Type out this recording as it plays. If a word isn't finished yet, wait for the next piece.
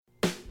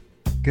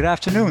Good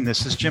afternoon.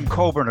 This is Jim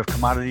Colburn of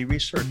Commodity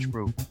Research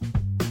Group.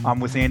 I'm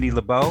with Andy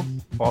LeBeau,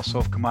 also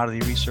of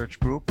Commodity Research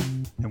Group,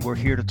 and we're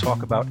here to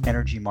talk about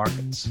energy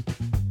markets.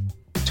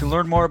 To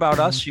learn more about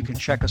us, you can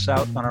check us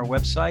out on our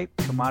website,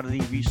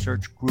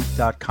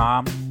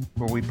 commodityresearchgroup.com,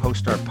 where we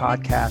post our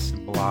podcasts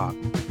and blog.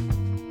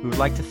 We would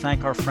like to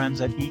thank our friends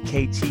at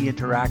EKT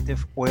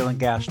Interactive Oil and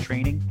Gas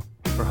Training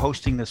for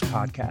hosting this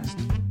podcast.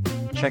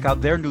 Check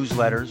out their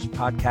newsletters,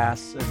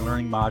 podcasts, and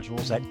learning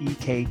modules at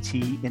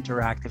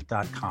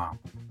ektinteractive.com.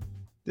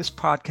 This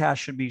podcast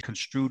should be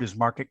construed as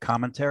market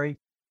commentary,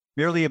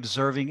 merely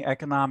observing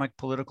economic,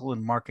 political,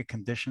 and market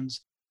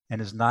conditions,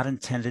 and is not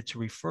intended to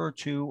refer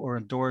to or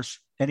endorse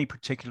any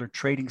particular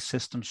trading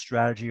system,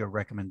 strategy, or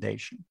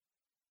recommendation.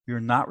 We are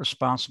not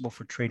responsible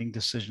for trading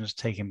decisions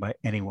taken by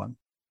anyone.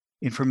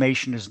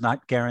 Information is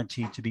not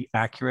guaranteed to be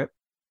accurate.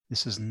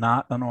 This is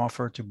not an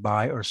offer to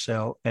buy or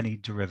sell any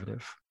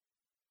derivative.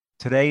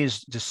 Today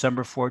is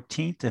December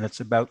 14th, and it's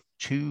about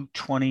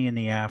 2:20 in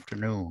the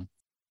afternoon.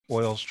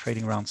 Oil's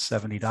trading around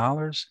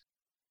 $70.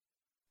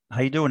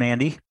 How you doing,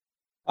 Andy?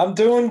 I'm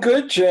doing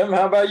good, Jim.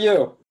 How about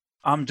you?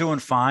 I'm doing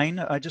fine.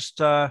 I just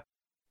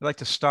like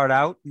to start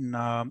out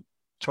and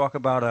talk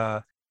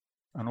about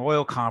an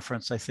oil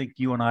conference I think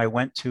you and I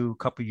went to a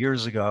couple of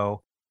years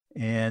ago,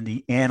 and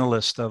the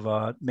analyst of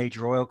a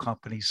major oil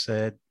company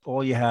said,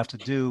 all you have to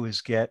do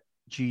is get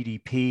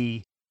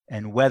GDP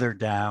and weather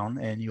down,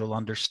 and you'll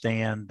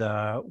understand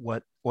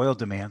what oil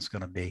demand is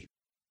going to be.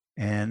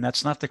 And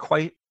it's not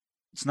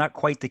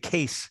quite the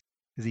case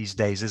these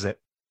days, is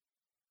it?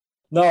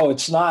 No,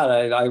 it's not.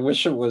 I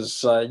wish it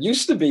was.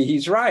 Used to be.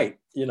 He's right.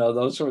 You know,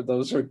 those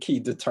are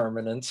key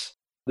determinants.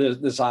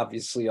 There's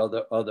obviously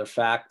other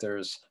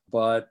factors,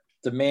 but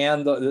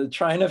demand.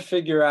 Trying to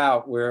figure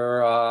out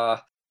where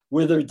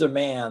their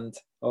demand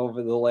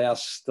over the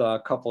last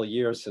couple of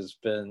years has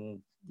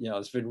been,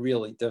 it's been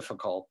really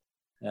difficult.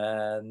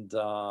 And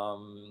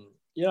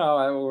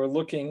we're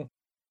looking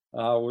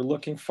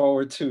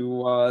forward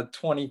to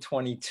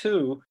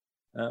 2022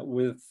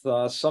 with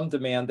some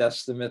demand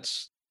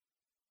estimates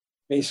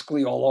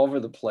basically all over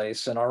the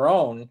place. And our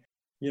own,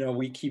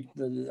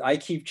 I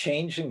keep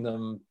changing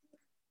them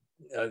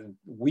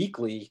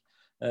weekly,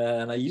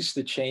 and I used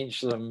to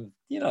change them.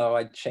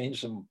 I'd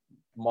change them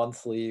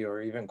monthly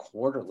or even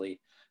quarterly,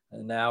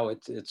 and now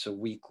it's a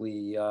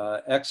weekly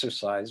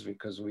exercise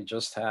because we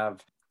just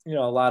have a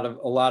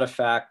lot of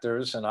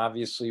factors, and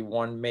obviously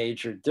one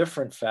major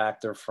different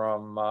factor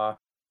from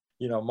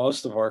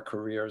most of our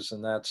careers,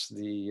 and that's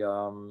the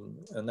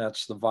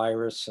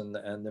virus and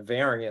the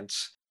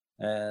variants,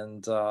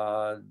 and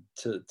to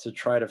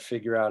try to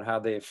figure out how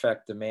they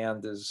affect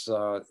demand is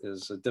a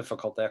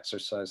difficult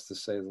exercise, to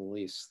say the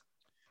least.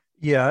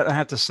 Yeah, I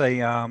have to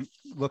say,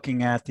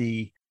 looking at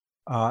the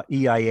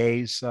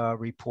EIA's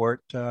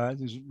report, it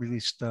was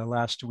released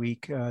last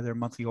week, their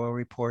monthly oil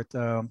report.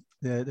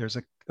 They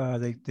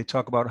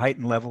talk about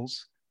heightened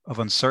levels of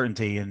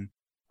uncertainty, and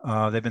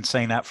they've been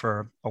saying that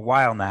for a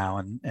while now.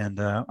 And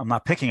I'm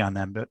not picking on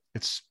them, but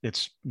it's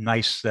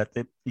nice that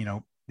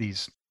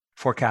these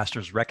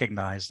forecasters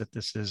recognize that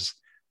this is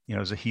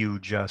a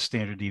huge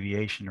standard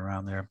deviation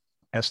around their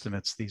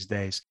estimates these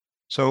days.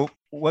 So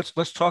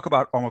let's talk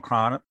about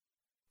Omicron.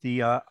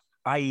 The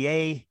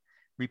IEA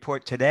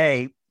report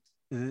today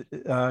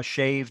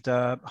shaved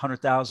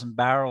 100,000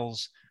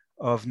 barrels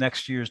of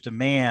next year's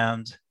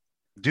demand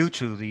due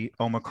to the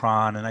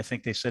Omicron, and I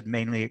think they said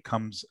mainly it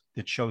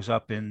shows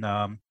up in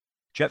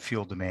jet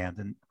fuel demand.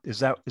 And is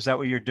that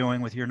what you're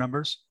doing with your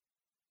numbers?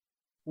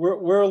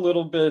 We're a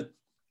little bit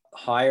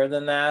higher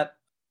than that.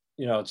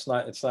 It's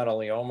not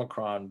only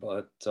Omicron,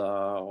 but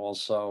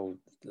also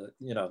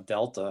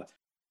Delta,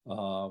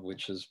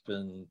 which has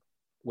been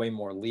way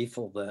more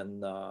lethal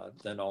than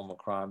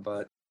Omicron.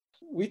 But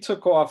we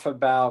took off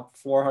about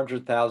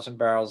 400,000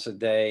 barrels a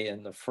day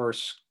in the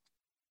first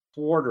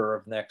quarter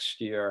of next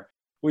year,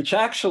 which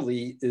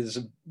actually is,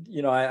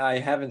 I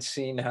haven't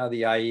seen how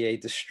the IEA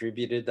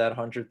distributed that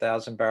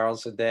 100,000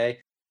 barrels a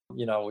day,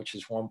 which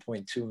is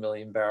 1.2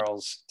 million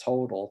barrels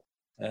total.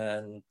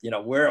 And,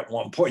 we're at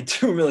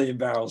 1.2 million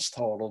barrels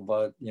total,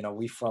 but,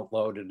 we front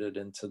loaded it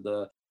into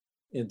the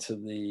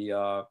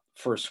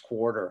first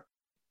quarter.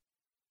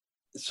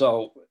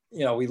 So,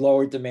 we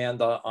lowered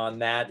demand on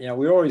that.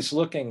 We're always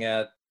looking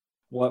at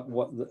what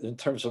in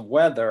terms of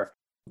weather,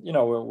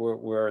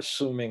 we're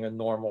assuming a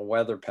normal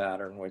weather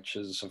pattern, which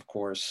is, of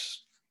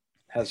course,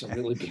 hasn't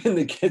really been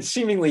the case.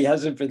 Seemingly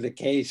hasn't been the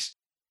case.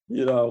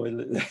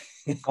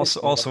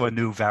 Also a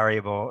new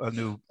variable, a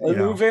new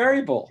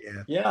variable.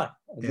 Yeah.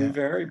 New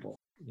variable.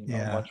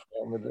 Yeah.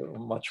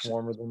 Much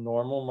warmer than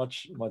normal,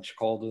 much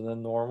colder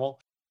than normal.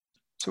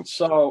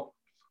 So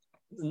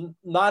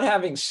not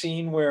having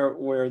seen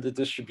where the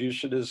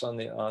distribution is on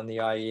the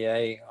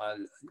IEA,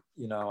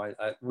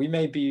 we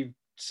may be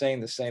saying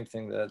the same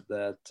thing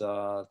that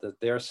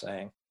they're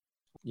saying.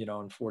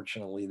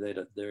 Unfortunately, they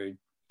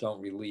don't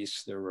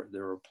release their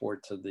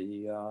report to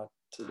the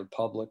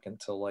public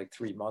until like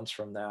 3 months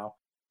from now.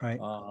 Right.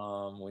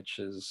 Which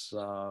is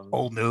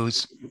old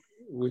news.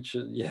 Which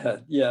is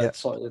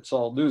it's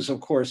all news,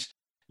 of course.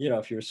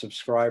 if you're a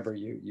subscriber,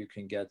 you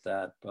can get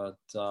that. But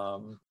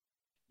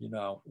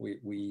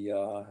we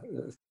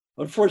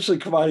unfortunately,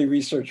 Commodity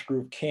Research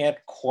Group can't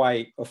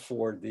quite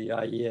afford the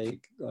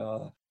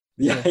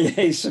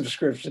IEA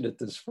subscription at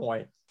this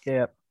point.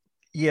 Yeah,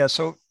 yeah.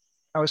 So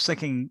I was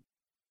thinking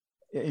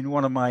in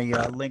one of my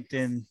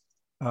LinkedIn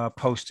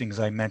postings,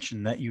 I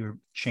mentioned that you were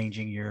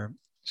changing your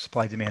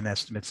supply demand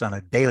estimates on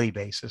a daily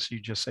basis. You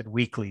just said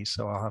weekly,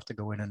 so I'll have to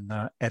go in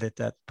and edit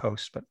that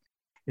post. But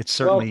it's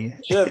certainly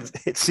Jim,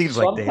 it seems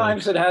like daily.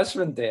 Sometimes it has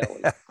been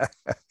daily.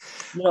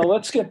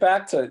 Let's get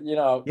back to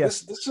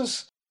Yes. This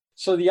is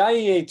so the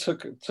IEA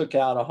took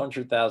out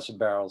 100,000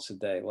 barrels a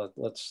day.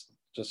 Let's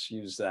just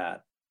use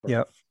that.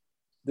 Yeah.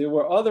 There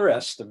were other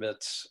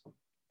estimates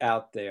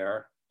out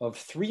there of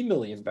 3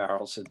 million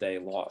barrels a day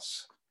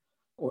loss,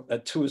 or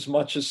to as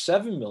much as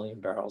 7 million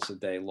barrels a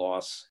day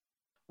loss.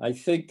 I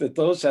think that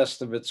those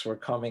estimates were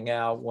coming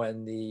out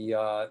when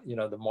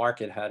the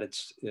market had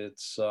its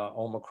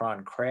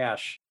Omicron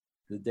crash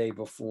the day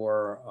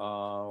before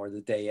or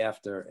the day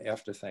after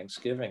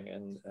Thanksgiving,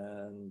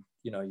 and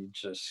you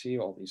just see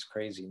all these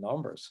crazy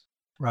numbers.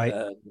 Right.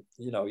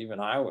 Even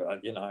I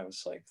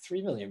was like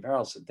 3 million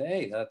barrels a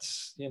day.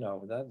 That's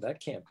that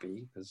can't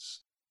be,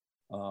 because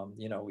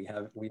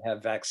we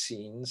have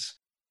vaccines.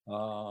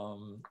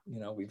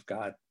 We've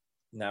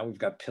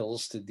got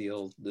pills to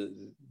deal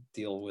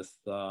with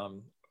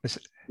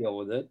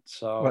it.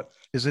 So what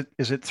is it?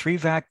 Is it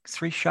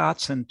three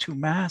shots and 2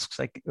 masks?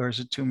 Or is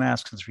it 2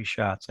 masks and 3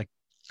 shots?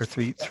 Or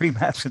three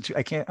masks and 2?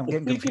 I'm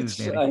getting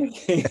confused, Andy. I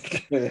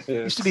think it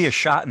used to be a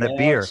shot and a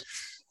beer.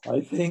 I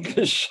think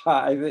a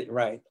shot.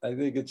 Right. I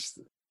think it's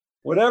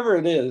whatever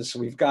it is.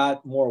 We've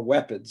got more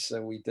weapons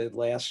than we did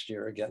last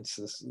year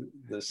against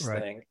this right,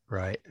 thing.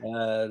 Right.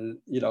 And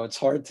it's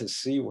hard to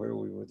see where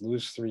we would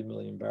lose 3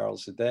 million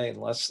barrels a day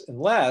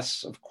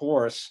unless of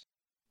course,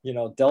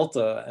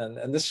 Delta,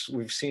 and this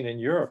we've seen in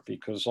Europe,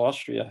 because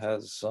Austria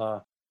has,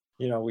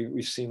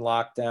 we've seen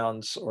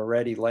lockdowns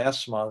already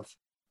last month.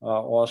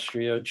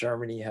 Austria,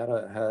 Germany had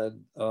a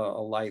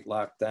light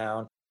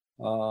lockdown.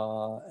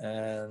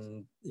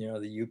 And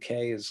the UK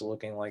is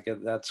looking like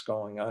that's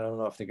going. I don't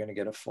know if they're going to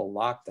get a full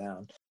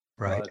lockdown,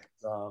 right?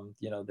 But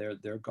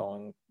they're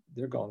going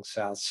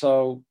south.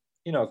 So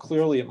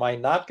clearly it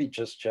might not be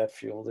just jet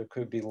fuel. There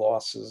could be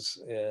losses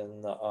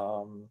in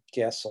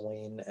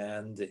gasoline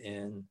and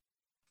in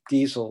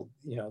diesel.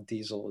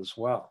 Diesel as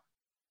well.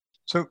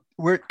 So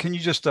can you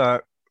just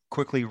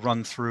quickly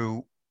run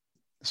through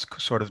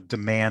sort of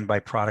demand by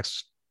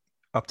products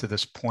up to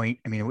this point?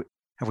 I mean,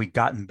 have we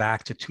gotten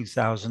back to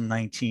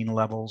 2019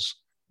 levels?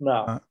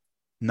 No.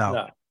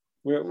 No.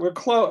 We're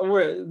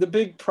close. The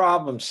big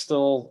problem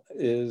still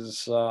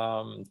is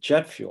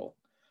jet fuel.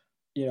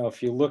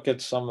 If you look at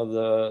some of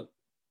the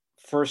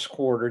first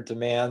quarter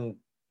demand,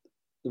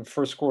 the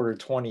first quarter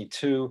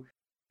 22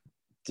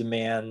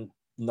 demand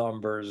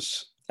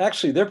numbers,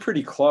 actually they're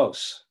pretty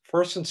close.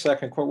 First and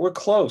second quarter, we're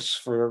close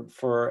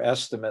for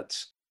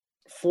estimates.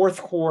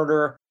 Fourth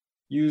quarter,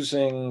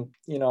 using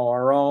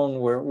our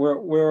own,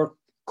 we're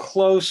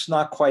close,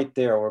 not quite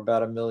there. We're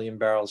about 1 million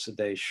barrels a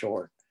day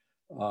short,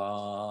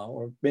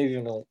 or maybe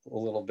even a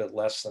little bit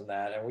less than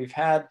that. And we've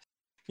had,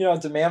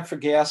 demand for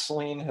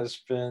gasoline has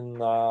been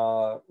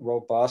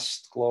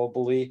robust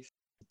globally.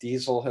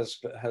 Diesel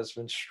has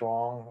been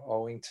strong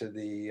owing to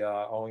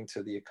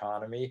the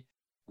economy.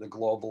 The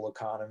global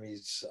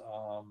economy's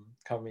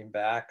coming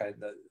back.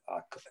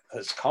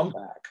 Has come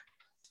back.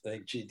 I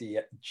think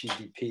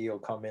GDP will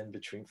come in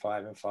between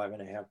 5 and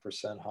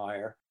 5.5%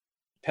 higher.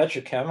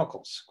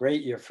 Petrochemicals,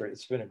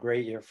 it's been a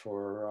great year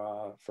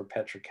for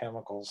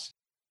petrochemicals,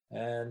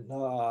 and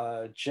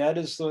jet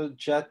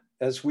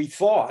as we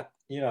thought.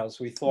 Yep.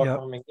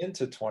 Coming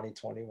into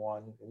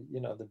 2021.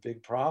 The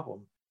big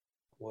problem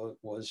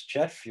was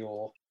jet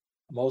fuel,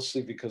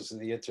 mostly because of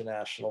the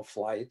international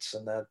flights,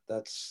 and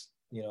that's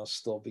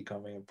still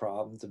becoming a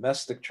problem.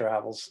 Domestic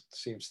travels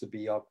seems to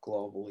be up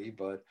globally,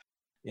 but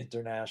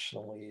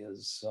internationally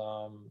is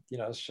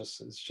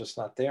it's just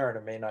not there, and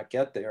it may not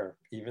get there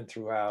even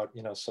throughout.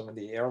 Some of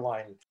the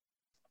airline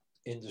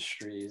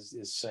industry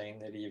is saying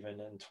that even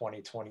in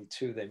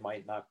 2022 they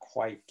might not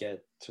quite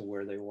get to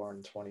where they were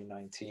in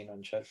 2019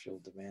 on jet fuel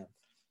demand.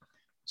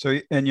 So,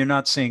 and you're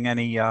not seeing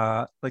any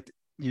like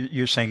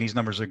you're saying these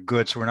numbers are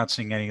good, so we're not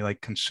seeing any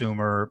like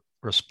consumer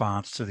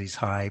response to these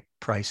high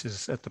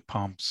prices at the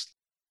pumps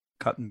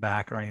cutting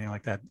back or anything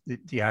like that.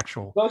 The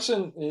actual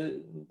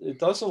it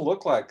doesn't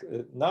look like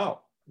it.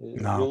 No.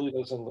 It really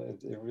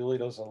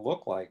doesn't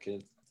look like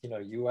it.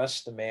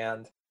 U.S.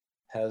 demand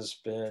has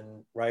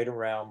been right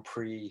around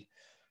pre-COVID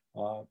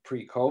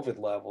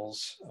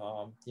levels.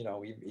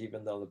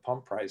 Even though the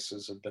pump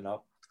prices have been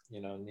up,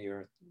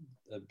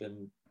 have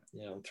been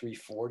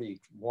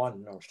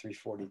 341 or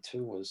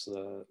 342 was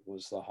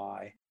the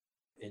high.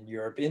 In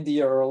Europe,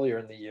 India earlier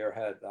in the year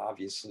had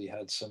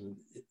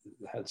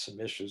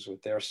some issues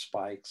with their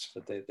spikes,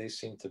 but they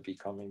seem to be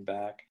coming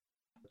back.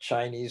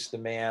 Chinese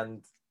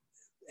demand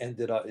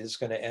is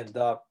going to end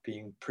up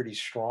being pretty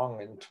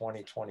strong in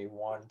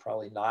 2021,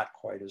 probably not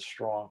quite as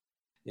strong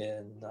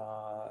in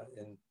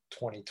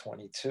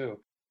 2022.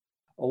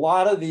 A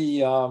lot of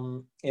the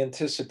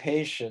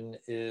anticipation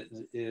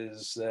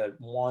is that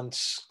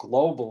once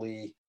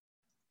globally,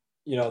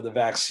 the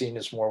vaccine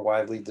is more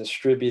widely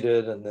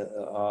distributed, and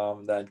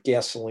that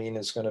gasoline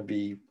is going to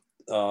be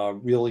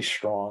really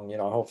strong.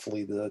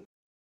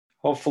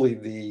 Hopefully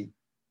the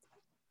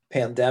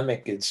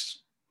pandemic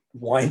is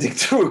winding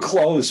to a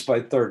close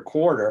by third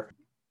quarter,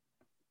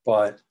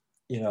 but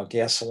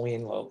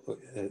gasoline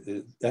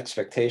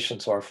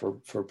expectations are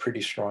for a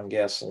pretty strong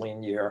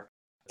gasoline year.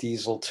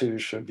 Diesel too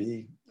should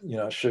be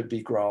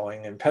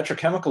growing, and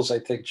petrochemicals, I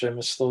think, Jim,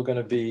 is still going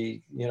to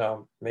be,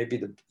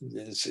 maybe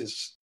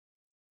is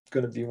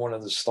going to be one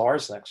of the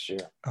stars next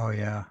year. Oh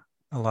yeah,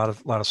 a lot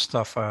of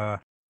stuff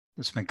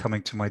that's been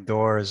coming to my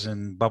door is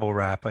in bubble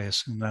wrap. I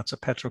assume that's a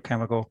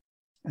petrochemical.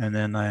 And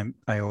then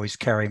I always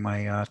carry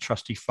my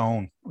trusty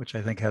phone, which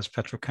I think has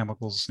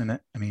petrochemicals in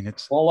it. I mean,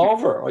 it's all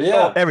over.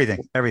 Yeah, everything.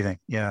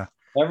 Yeah,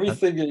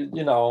 everything.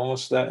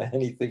 Almost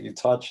anything you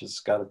touch has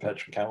got a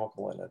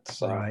petrochemical in it.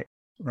 So,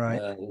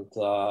 right.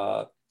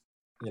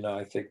 And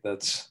I think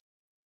that's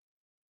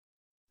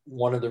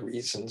one of the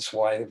reasons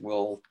why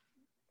we're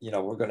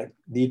going to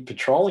need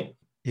petroleum.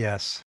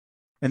 Yes,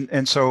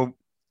 and so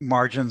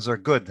margins are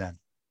good then.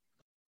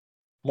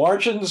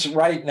 Margins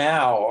right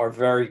now are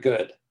very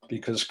good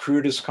because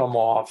crude has come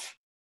off,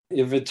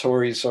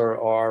 inventories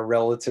are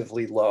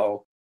relatively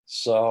low,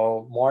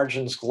 so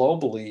margins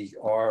globally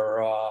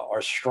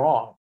are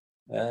strong.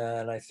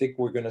 And I think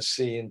we're going to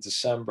see in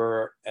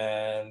December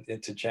and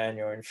into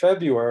January and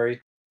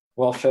February,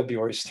 well,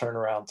 February's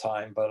turnaround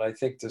time, but I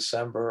think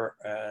December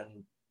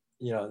and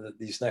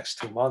these next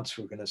 2 months,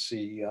 we're going to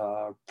see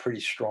pretty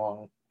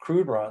strong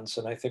crude runs,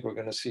 and I think we're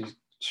going to see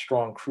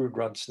strong crude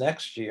runs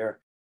next year,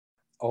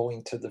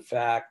 owing to the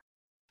fact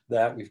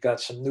that we've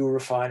got some new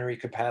refinery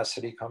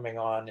capacity coming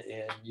on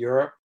in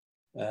Europe,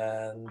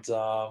 and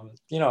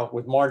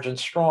with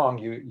margins strong,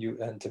 you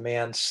and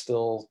demand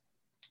still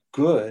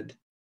good.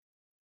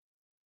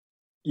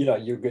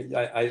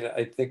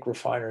 I think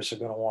refiners are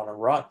going to want to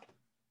run.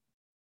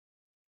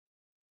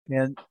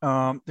 And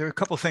there are a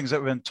couple of things that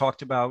have been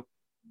talked about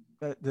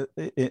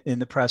in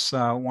the press.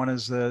 One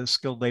is the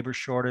skilled labor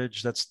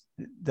shortage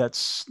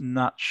that's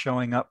not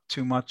showing up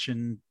too much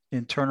in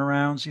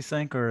turnarounds, you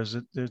think, or is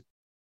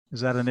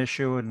that an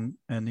issue?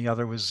 And the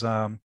other was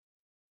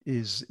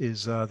is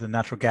the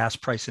natural gas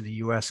price in the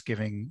U.S.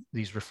 giving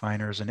these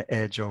refiners an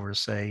edge over,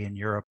 say, in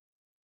Europe?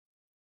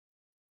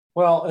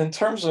 Well, in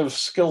terms of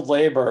skilled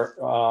labor,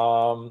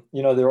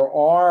 there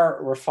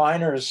are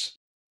refiners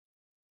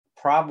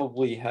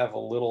probably have a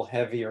little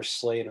heavier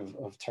slate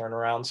of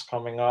turnarounds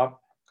coming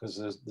up because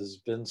there's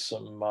been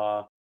some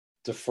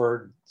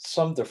deferred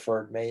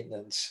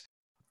maintenance.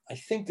 I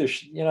think there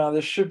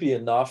should be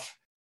enough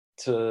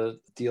to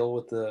deal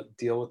with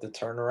the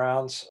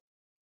turnarounds.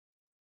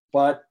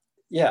 But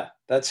yeah,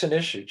 that's an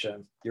issue,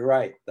 Jim. You're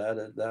right.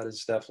 That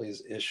is definitely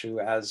an issue,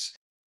 as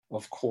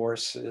of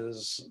course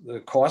is the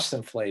cost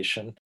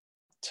inflation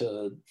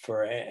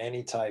for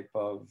any type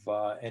of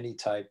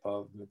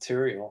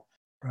material.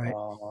 Right.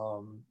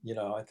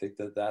 I think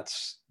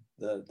that's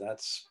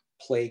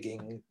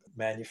plaguing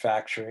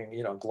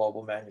manufacturing,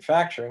 global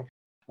manufacturing,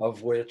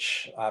 of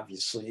which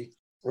obviously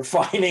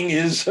refining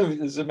is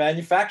a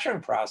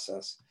manufacturing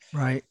process.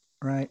 Right.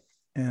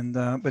 And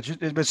but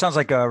it sounds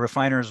like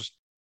refiners,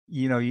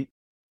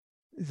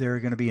 they're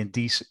going to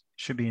be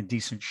should be in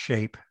decent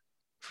shape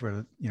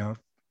for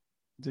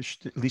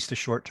at least the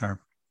short term.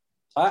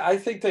 I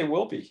think they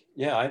will be.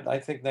 Yeah, I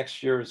think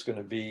next year is going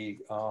to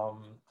be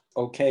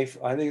okay.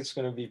 I think it's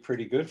going to be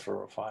pretty good for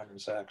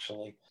refiners,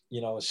 actually.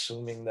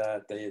 Assuming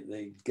that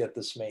they get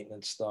this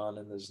maintenance done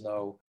and there's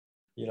no,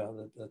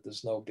 that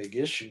there's no big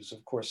issues.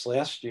 Of course,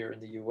 last year in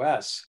the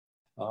U.S.,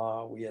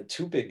 we had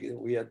two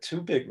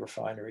big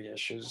refinery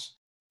issues.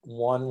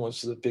 One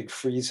was the big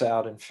freeze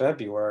out in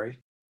February,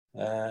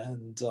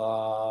 and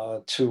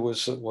two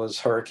was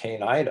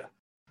Hurricane Ida.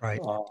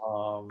 Right.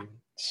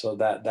 So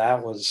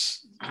that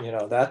was,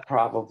 that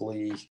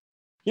probably,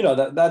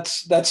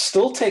 that's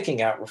still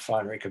taking out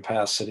refinery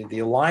capacity. The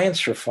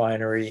Alliance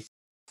refinery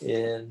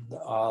in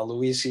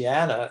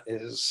Louisiana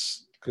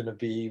is going to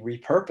be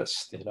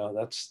repurposed.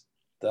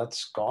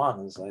 That's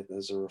gone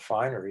as a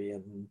refinery,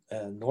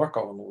 and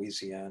Norco in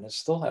Louisiana is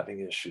still having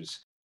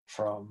issues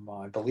from,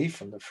 I believe,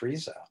 from the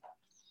freeze out.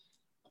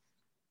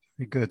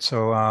 Very good.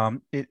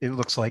 So it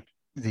looks like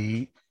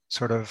the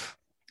sort of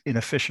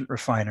inefficient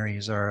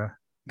refineries are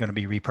going to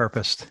be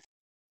repurposed.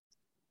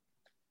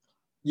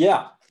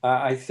 Yeah,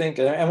 I think,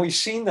 and we've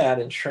seen that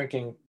in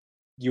shrinking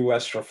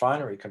U.S.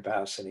 refinery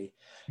capacity.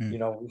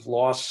 We've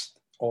lost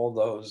all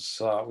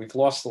those. We've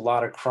lost a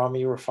lot of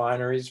crummy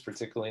refineries,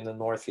 particularly in the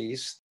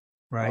Northeast,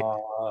 right?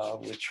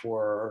 Which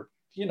were,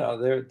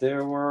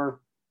 there were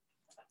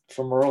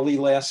from early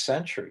last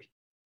century.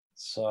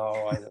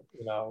 So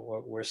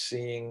we're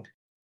seeing,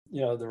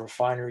 the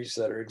refineries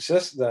that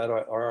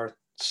are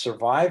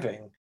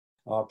surviving,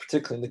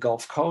 particularly in the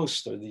Gulf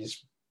Coast, are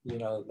these,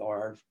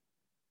 are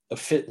a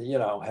fit,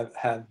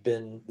 have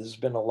been, there's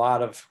been a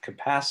lot of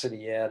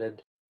capacity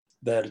added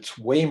that it's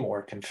way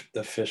more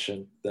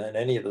efficient than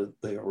any of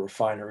the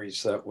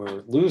refineries that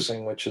we're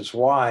losing, which is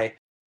why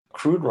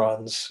crude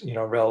runs,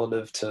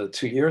 relative to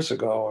 2 years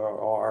ago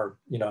are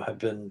have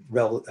been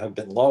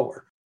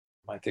lower.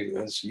 I think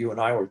as you and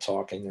I were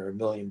talking, they're 1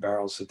 million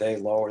barrels a day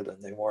lower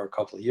than they were a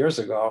couple of years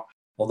ago,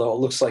 although it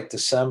looks like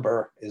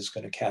December is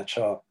going to catch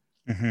up.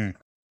 Mm-hmm.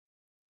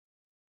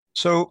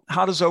 So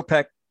how does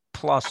OPEC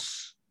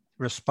Plus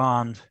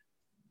respond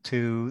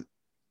to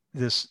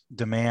this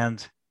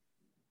demand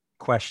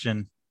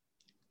question?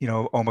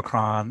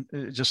 Omicron,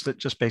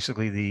 just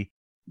basically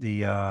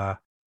the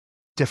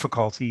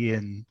difficulty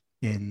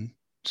in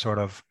sort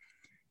of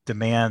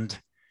demand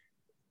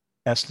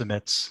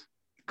estimates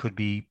could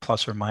be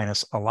plus or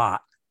minus a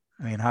lot.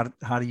 I mean,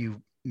 how do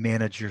you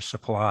manage your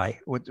supply?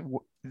 What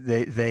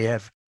they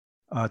have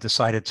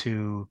decided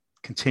to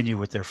continue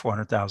with their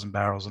 400,000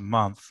 barrels a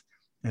month.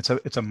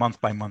 It's a month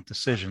by month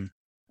decision.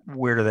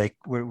 Where do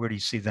you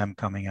see them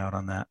coming out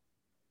on that?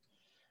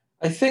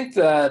 I think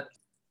that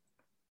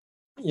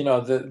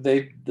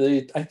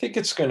I think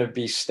it's going to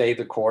be stay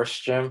the course,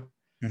 Jim.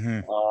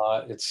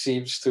 Mm-hmm. It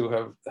seems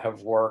to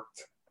have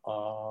worked.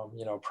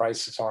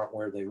 Prices aren't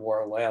where they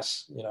were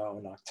last,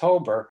 in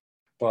October,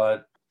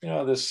 but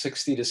this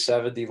 60 to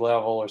 70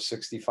 level or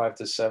 65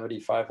 to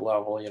 75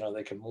 level,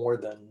 they can more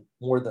than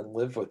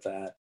live with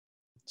that.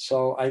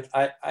 So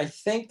I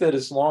think that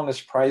as long as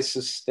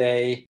prices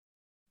stay,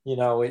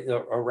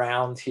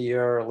 around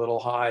here, a little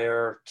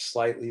higher,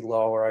 slightly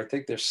lower, I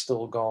think they're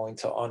still going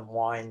to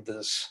unwind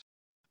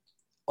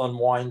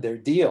their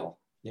deal.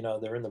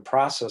 They're in the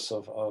process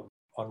of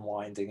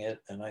unwinding it,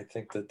 and I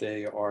think that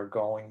they are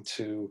going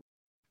to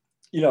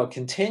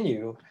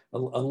continue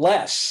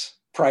unless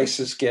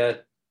prices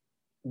get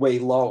way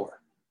lower.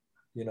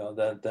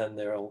 Then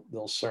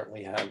they'll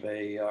certainly have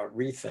a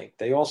rethink.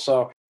 They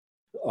also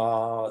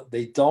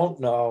they don't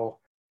know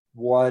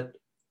what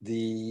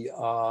the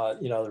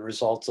the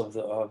results of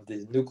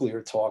the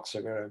nuclear talks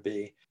are going to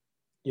be.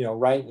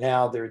 Right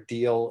now their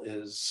deal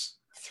is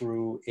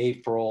through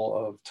April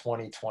of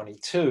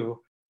 2022.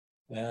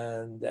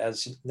 And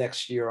as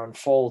next year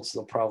unfolds,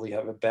 they'll probably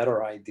have a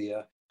better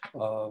idea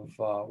of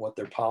what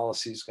their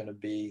policy is going to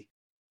be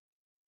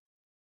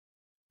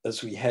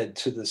as we head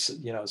to this,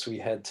 as we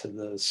head to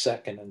the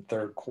second and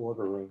third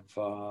quarter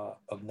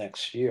of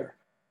next year.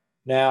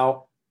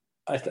 Now,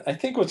 I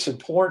think what's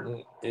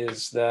important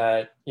is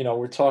that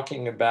we're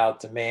talking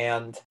about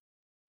demand,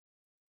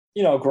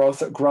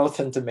 growth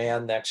and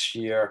demand next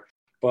year,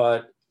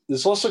 but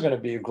there's also going to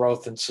be a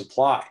growth in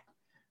supply,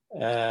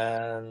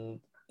 and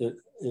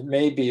it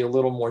may be a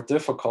little more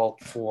difficult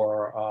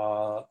for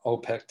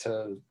OPEC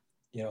to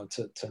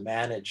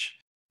manage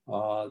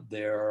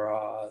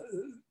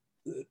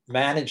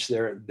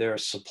their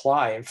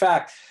supply. In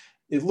fact,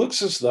 it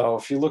looks as though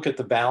if you look at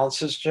the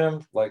balances,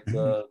 Jim, like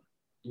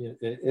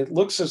it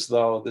looks as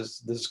though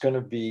there's going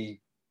to be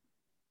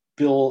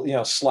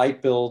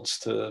slight builds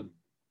to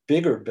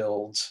bigger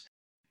builds,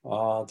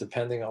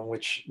 depending on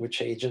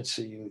which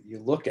agency you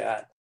look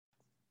at,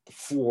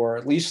 for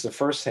at least the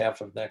first half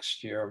of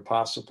next year and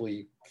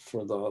possibly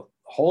for the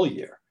whole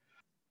year.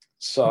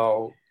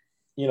 So,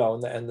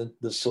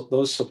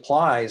 those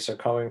supplies are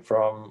coming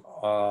from,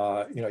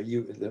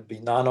 there'll be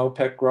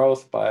non-OPEC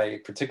growth by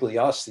particularly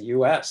us, the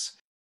U.S.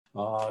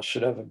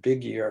 Should have a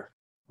big year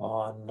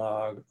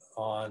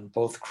on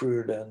both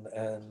crude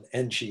and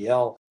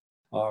NGL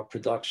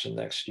production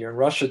next year. And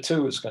Russia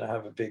too is going to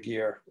have a big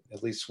year.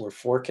 At least we're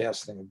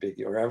forecasting a big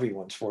year, or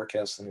everyone's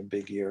forecasting a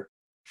big year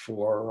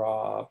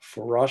for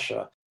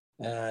Russia.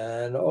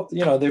 And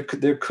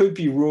there could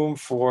be room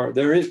for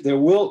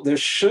there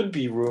should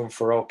be room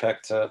for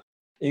OPEC to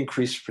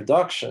increase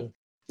production.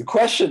 The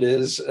question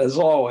is, as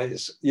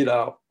always,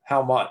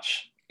 how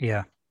much?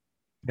 Yeah.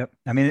 Yep.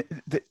 I mean,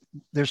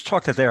 there's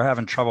talk that they're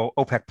having trouble.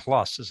 OPEC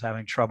Plus is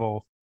having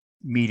trouble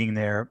meeting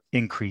their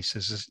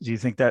increases. Do you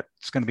think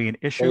that's going to be an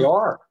issue? They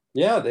are.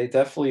 Yeah, they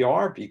definitely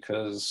are,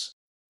 because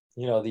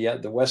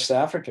the West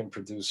African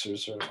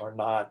producers are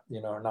not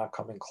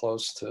coming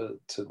close to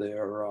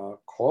their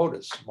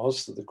quotas.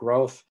 Most of the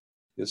growth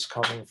is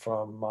coming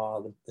from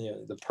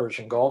the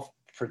Persian Gulf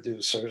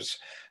producers,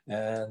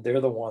 and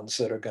they're the ones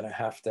that are going to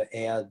have to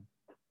add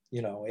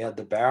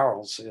the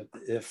barrels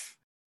if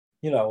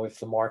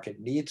the market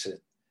needs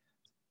it.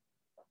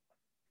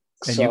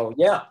 And so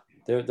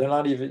they're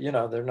not even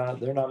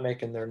they're not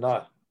making their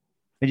nut.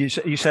 And you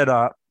said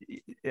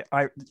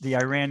the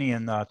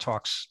Iranian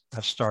talks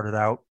have started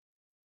out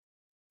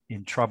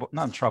in trouble,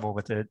 not in trouble,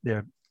 but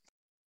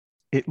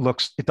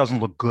it doesn't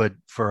look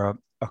good for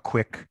a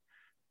quick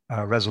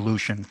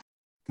resolution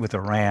with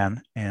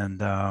Iran. And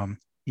do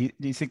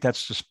you think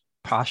that's just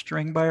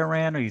posturing by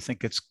Iran, or you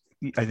think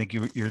I think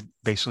you're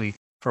basically,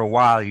 for a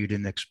while you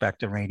didn't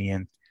expect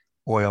Iranian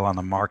oil on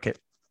the market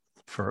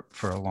for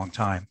a long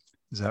time.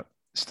 Is that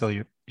still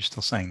you're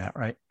still saying that,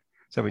 right?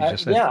 Is that what you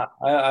just said? Yeah,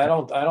 I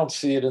don't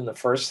see it in the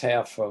first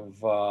half of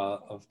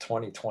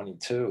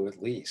 2022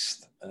 at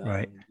least.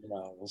 Right.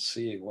 We'll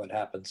see what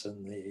happens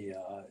in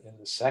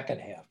the second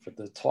half, but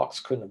the talks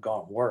couldn't have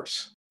gone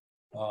worse.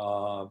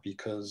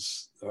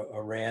 because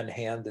Iran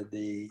handed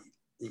the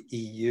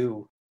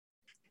EU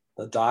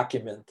the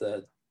document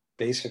that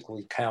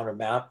basically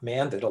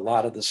countermanded a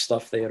lot of the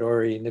stuff they had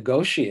already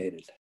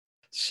negotiated.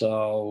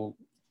 So,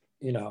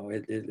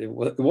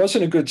 it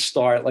wasn't a good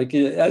start. Like,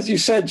 as you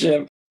said,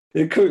 Jim,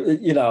 it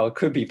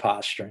could be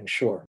posturing,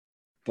 sure,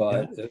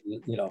 but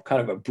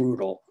kind of a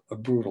brutal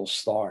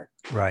start.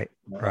 Right.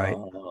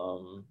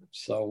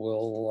 So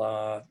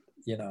we'll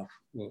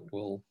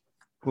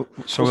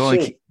so we'll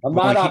see. I'm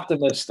not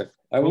optimistic.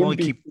 I wouldn't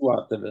be too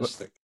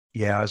optimistic.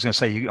 Yeah, I was going to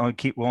say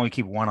we'll only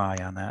keep one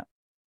eye on that,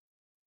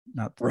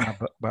 not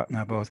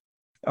both.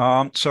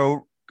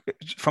 So,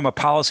 from a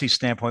policy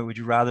standpoint, would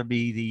you rather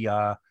be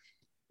the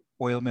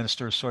oil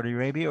minister of Saudi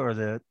Arabia or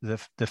the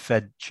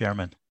Fed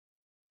chairman?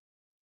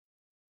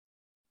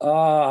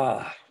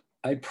 I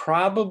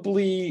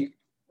probably,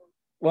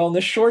 well, in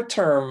the short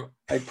term,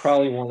 I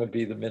probably want to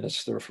be the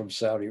minister from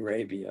Saudi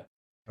Arabia.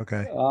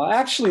 Okay.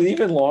 Actually,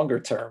 even longer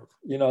term,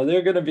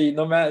 they're going to be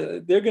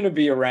they're going to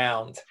be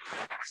around,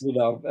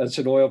 as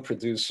an oil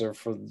producer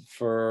for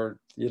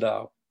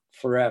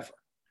forever.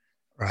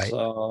 Right.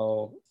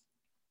 So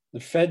the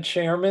Fed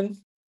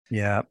chairman.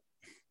 Yeah.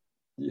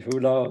 Who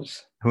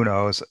knows? Who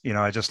knows?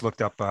 I just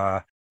looked up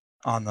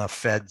on the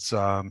Fed's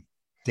data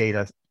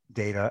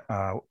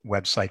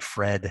website,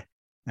 Fred,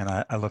 and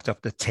I looked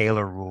up the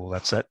Taylor rule.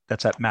 That's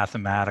that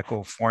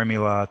mathematical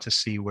formula to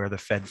see where the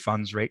Fed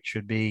funds rate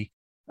should be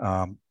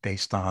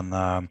based on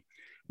the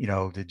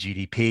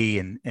GDP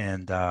and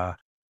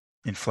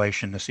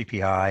inflation, the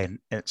CPI, and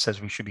it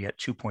says we should be at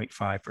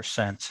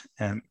 2.5%.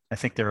 And I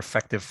think their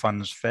effective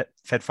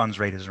Fed funds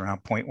rate is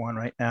around 0.1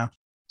 right now.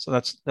 So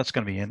that's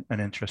going to be an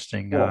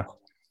interesting.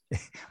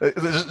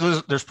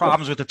 There's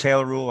problems with the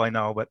Taylor rule, I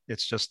know, but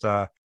it's just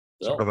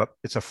sort of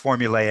it's a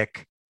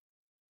formulaic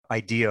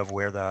idea of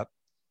where the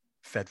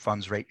Fed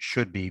funds rate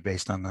should be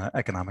based on the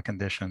economic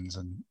conditions,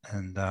 and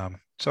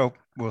so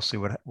we'll see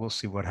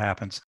what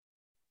happens.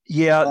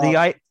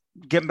 Yeah,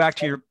 getting back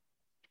to your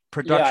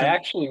production. Yeah, I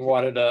actually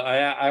wanted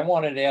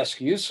to ask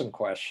you some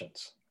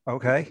questions.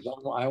 Okay.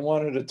 I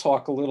wanted to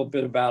talk a little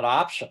bit about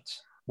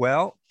options.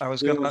 Well, there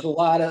was a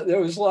lot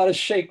of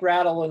shake,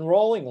 rattle, and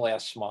rolling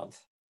last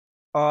month.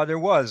 There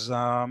was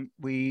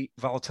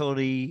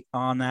volatility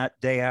on that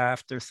day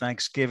after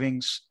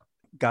Thanksgiving's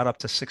got up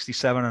to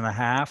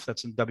 67.5.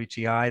 That's in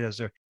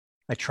WTI.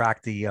 I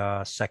tracked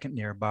the second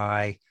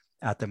nearby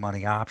at the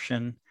money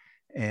option,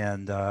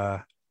 and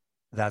that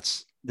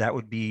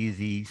would be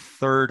the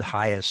third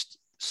highest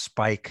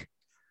spike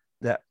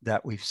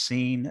that we've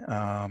seen.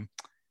 And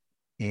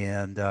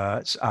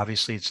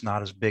it's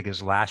not as big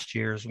as last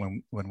year's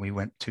when we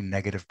went to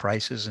negative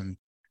prices and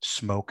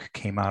smoke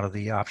came out of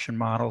the option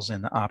models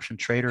and the option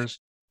traders,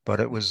 but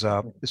it's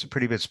a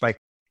pretty big spike.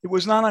 It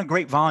was not on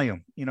great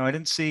volume. I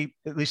didn't see,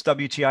 at least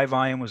WTI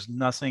volume was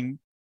nothing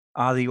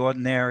out of the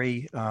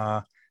ordinary,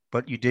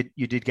 but you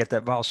did get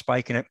that vol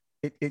spike, and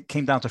it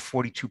came down to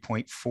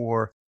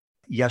 42.4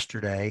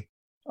 yesterday.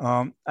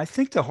 I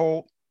think the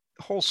whole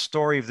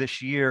story of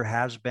this year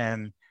has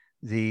been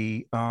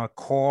the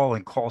call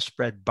and call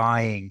spread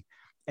buying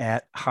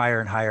at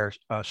higher and higher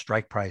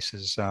strike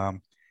prices.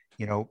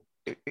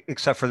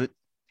 Except for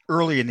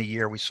early in the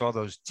year, we saw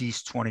those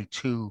DEES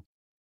 22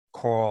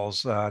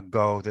 calls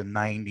go, the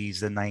 90s,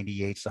 the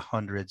 98s, the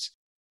 100s.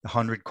 The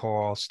 100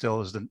 call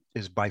still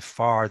is by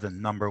far the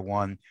number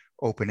one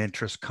open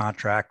interest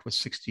contract with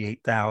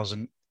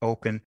 68,000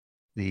 open.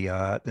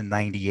 The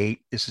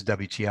 98, this is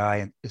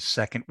WTI, and is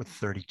second with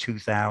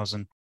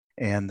 32,000.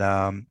 And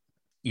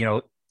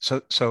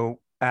so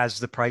as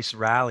the price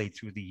rallied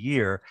through the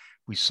year,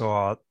 we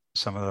saw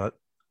some of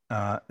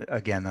the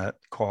again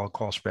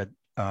call spread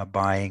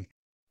buying.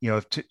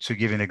 To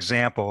give you an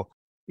example,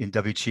 in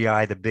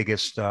WTI, the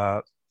biggest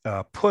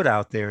put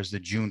out there is the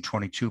June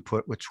 22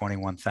 put with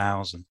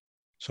 21,000.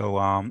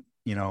 So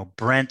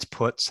Brent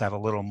puts have a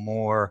little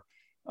more.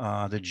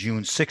 The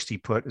June 60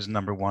 put is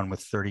number one with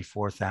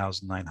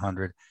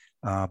 34,900,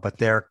 but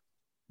their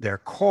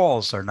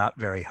calls are not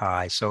very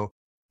high. So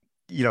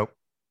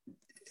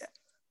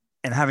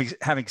and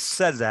having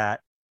said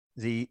that,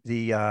 the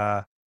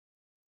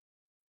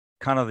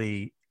kind of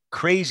the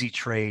crazy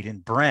trade in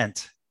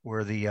Brent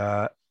were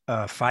the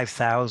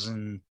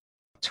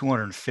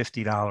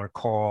 $5,250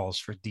 calls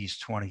for DEES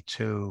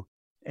 22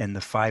 and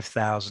the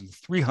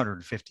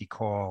 5,350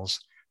 calls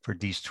for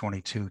DEES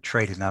 22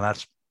 traded. Now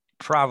that's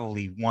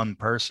probably one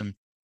person,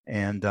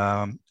 and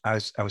I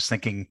was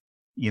thinking,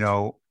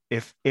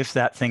 if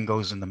that thing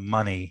goes in the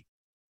money,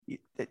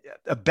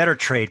 a better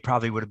trade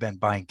probably would have been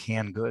buying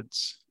canned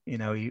goods.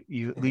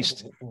 You at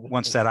least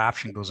once that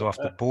option goes off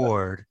the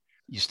board,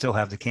 you still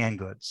have the canned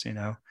goods.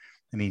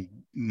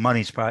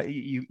 Money's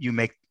probably you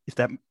make if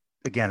that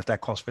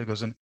call spread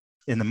goes in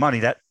the money,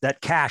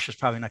 that cash is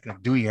probably not going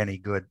to do you any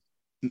good.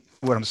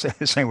 What I'm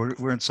saying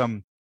we're in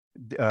some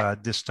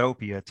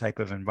dystopia type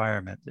of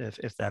environment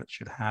if that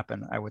should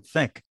happen, I would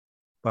think.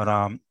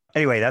 But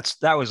anyway,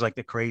 that was like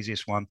the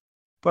craziest one.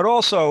 But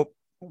also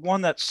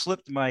one that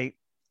slipped my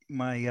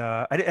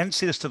I didn't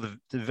see this to the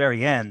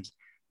very end.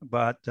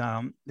 but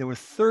there were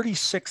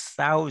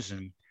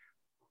 36,000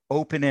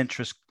 open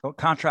interest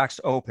contracts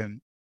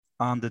open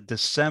on the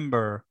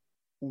December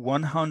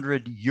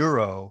 100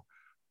 euro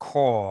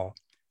call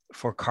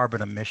for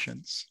carbon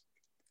emissions.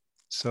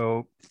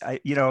 So,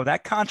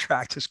 that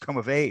contract has come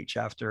of age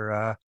after,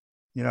 I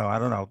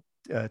don't know,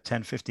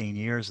 10, 15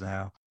 years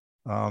now.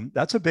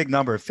 That's a big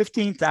number.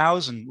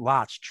 15,000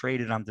 lots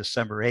traded on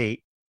December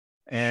 8.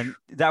 And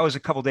that was a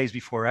couple of days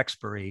before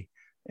expiry.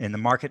 And the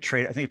market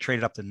trade, I think it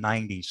traded up to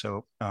 90.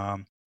 So,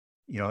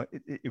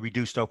 it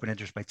reduced open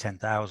interest by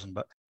 10,000.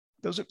 But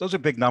those are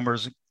big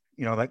numbers.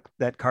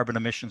 That carbon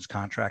emissions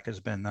contract has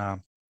been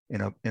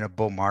in a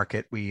bull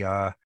market.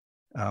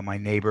 My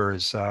neighbor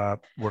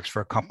works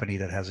for a company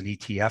that has an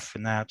ETF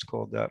in that.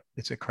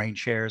 It's a Crane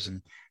Shares,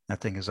 and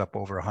that thing is up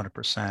over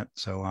 100%.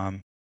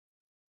 So,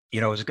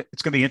 it's going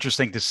to be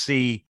interesting to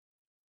see.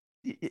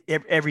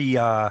 Every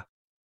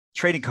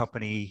trading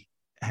company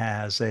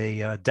has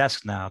a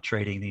desk now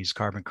trading these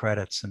carbon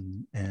credits,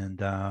 and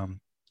I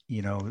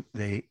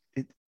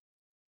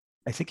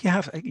think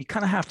you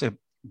kind of have to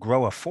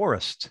grow a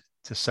forest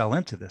to sell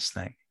into this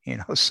thing.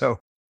 So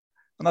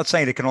I'm not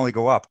saying it can only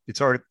go up. It's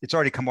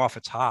already come off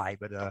its high,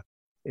 but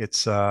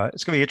it's going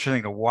to be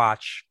interesting to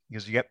watch,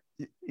 because you get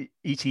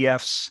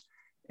ETFs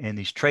and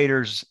these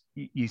traders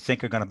you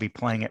think are going to be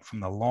playing it from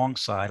the long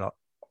side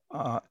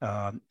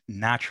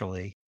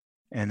naturally,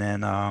 and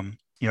then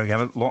you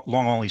have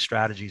long only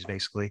strategies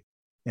basically,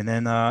 and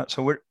then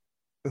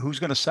who's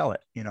going to sell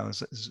it?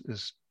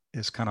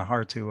 Is kind of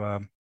hard to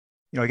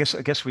I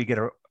guess we get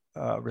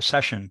a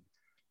recession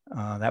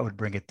that would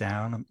bring it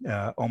down.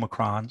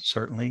 Omicron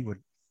certainly would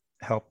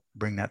help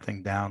bring that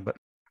thing down. But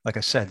like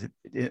I said,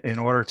 in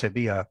order to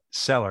be a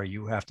seller,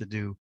 you have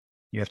to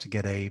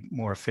get a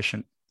more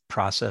efficient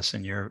process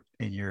in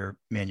your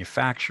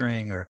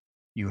manufacturing, or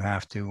you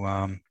have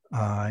to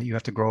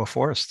grow a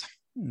forest.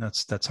 And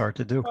that's hard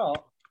to do.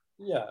 Well,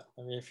 yeah.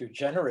 I mean, if you're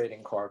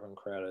generating carbon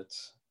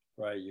credits,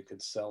 right, you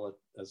could sell it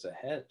as a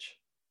hedge,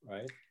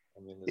 right? I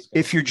mean,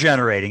 if you're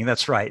generating,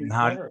 that's right. And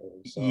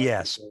so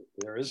yes,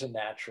 there is a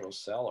natural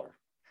seller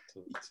to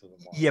the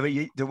market. Yeah, but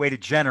the way to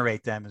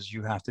generate them is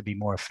you have to be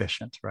more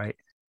efficient, right?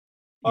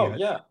 Oh,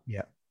 yeah.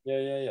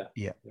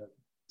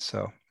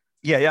 So,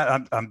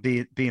 I'm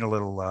being a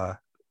little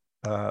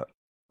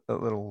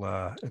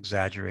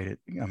exaggerated.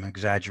 I'm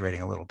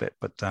exaggerating a little bit,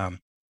 but the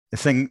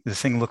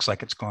thing looks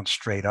like it's gone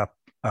straight up.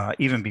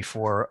 Even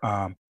before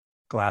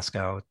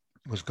Glasgow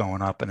was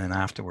going up, and then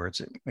afterwards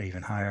it went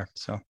even higher.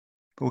 So,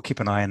 but we'll keep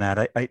an eye on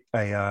that.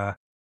 I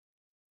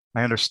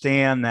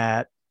understand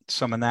that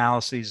some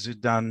analyses are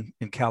done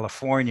in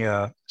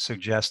California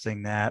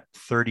suggesting that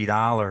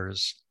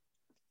 $30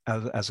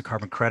 as a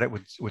carbon credit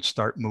would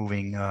start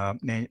moving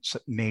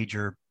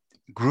major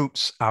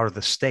groups out of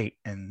the state,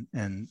 and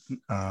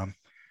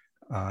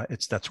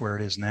that's where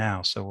it is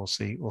now. So we'll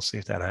see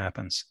if that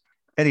happens.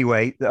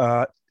 Anyway,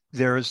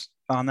 there's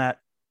on that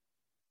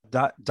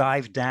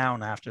dive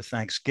down after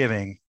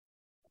Thanksgiving,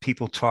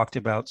 people talked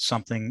about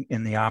something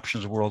in the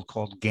options world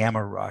called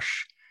gamma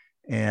rush.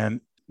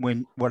 And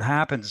what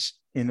happens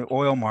in the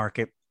oil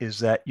market is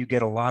that you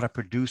get a lot of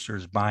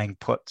producers buying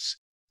puts.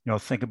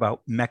 Think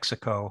about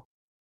Mexico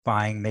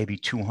buying maybe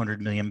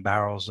 200 million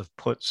barrels of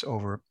puts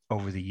over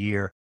the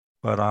year.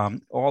 But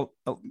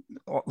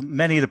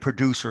many of the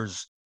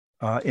producers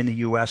in the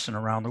U.S. and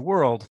around the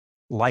world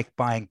like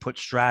buying put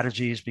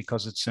strategies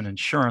because it's an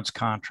insurance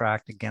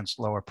contract against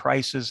lower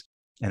prices.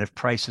 And if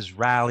prices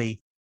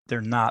rally, they're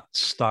not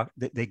stuck.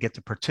 They get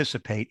to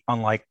participate,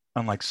 unlike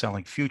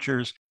selling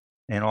futures.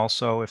 And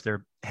also, if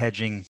they're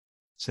hedging,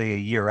 say, a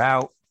year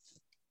out,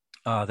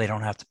 they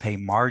don't have to pay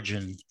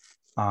margin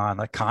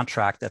on a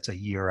contract that's a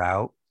year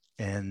out,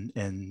 and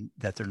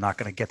that they're not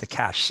going to get the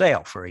cash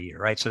sale for a year,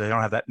 right? So they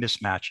don't have that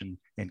mismatch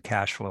in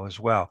cash flow as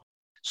well.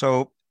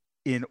 So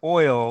in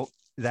oil,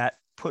 that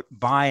put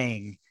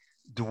buying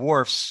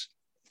dwarfs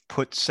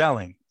put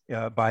selling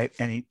by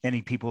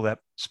any people, that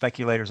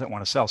speculators that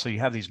want to sell. So you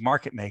have these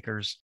market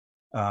makers,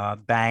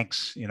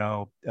 banks,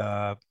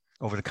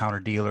 over-the-counter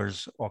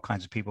dealers, all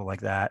kinds of people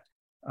like that,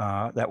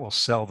 that will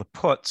sell the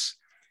puts,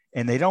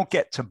 and they don't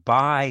get to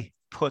buy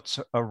puts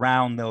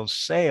around those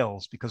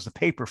sales because the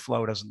paper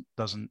flow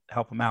doesn't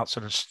help them out. So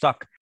they're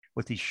stuck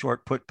with these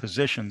short put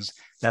positions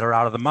that are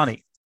out of the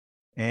money.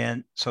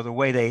 And so the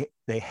way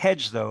they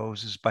hedge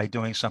those is by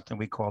doing something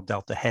we call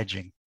delta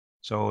hedging.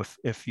 So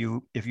if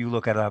you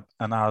look at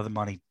an out of the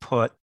money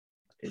put,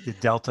 the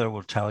delta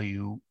will tell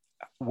you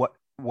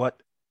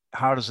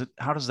how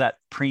does that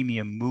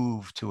premium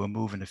move to a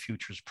move in the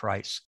futures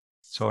price.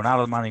 So an out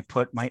of the money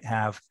put might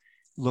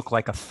look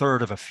like a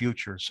third of a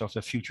future. So if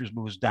the futures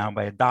moves down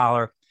by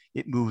 $1,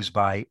 it moves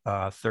by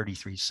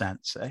 33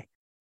 cents, say.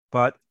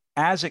 But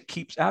as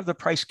the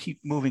price keep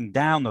moving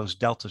down, those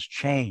deltas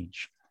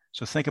change.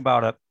 So think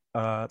about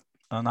a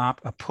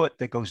put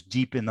that goes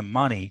deep in the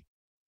money.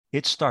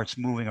 It starts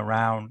moving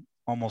around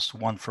almost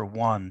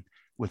 1-for-1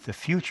 with the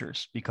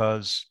futures,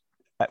 because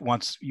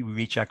once you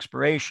reach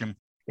expiration,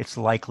 it's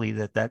likely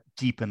that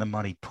deep in the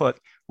money put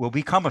will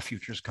become a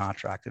futures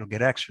contract. It'll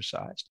get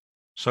exercised.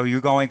 So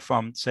you're going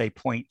from, say,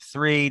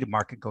 0.3, the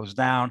market goes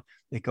down,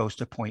 it goes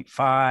to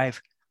 0.5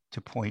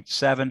 to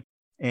 0.7.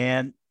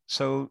 And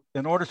so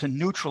in order to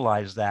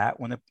neutralize that,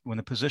 when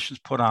the position's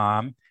put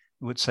on,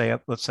 would say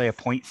let's say a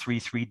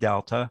 0.33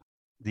 delta,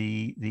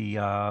 the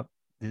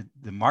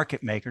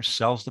market maker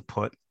sells the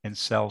put and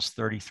sells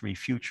 33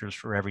 futures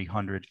for every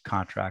 100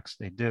 contracts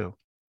they do.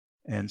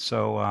 And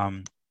so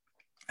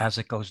as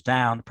it goes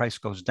down, the price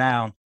goes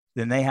down,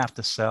 then they have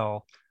to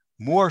sell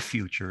more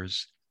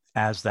futures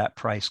as that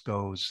price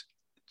goes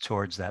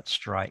towards that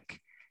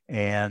strike.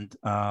 And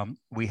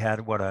we had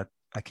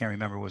I can't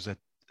remember, was it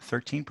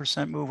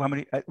 13% move? How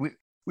many?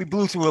 We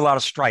blew through a lot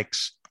of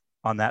strikes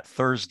on that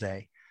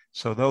Thursday.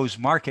 So those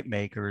market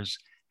makers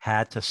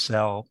had to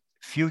sell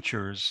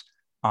futures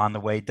on the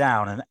way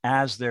down. And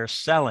as they're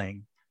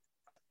selling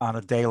on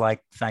a day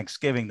like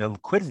Thanksgiving, the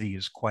liquidity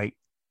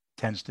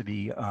tends to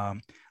be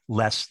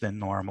less than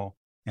normal.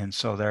 And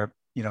so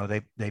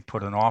they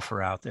put an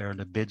offer out there and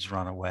the bids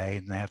run away,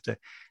 and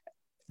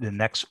the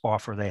next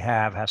offer they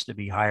have has to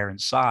be higher in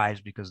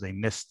size because they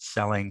missed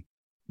selling,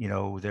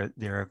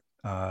 their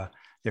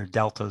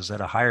deltas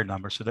at a higher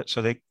number. So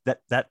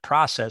that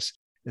process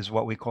is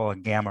what we call a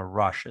gamma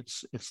rush.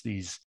 It's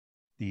these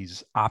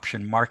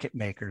option market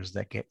makers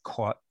that get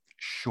caught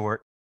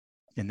short,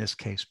 in this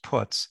case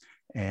puts,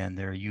 and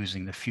they're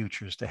using the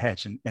futures to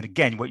hedge. And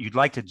again, what you'd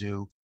like to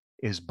do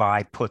is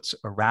buy puts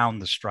around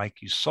the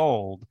strike you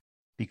sold,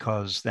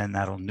 because then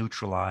that'll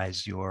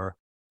neutralize your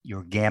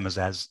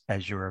gammas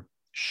as your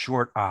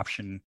short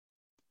option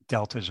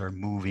deltas are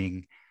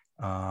moving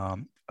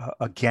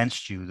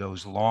against you.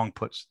 Those long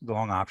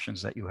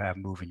options that you have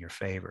move in your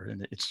favor,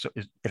 and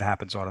it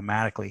happens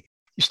automatically.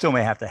 You still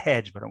may have to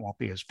hedge, but it won't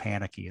be as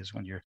panicky as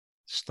when you're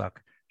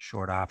stuck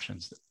short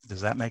options.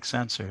 Does that make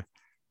sense? Or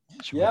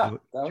yeah,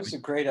 that was a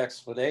great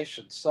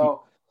explanation.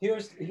 So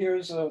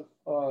here's a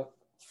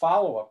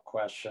follow-up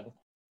question.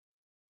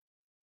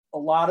 A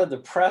lot of the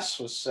press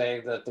was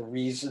saying that the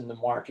reason the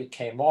market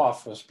came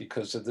off was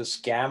because of this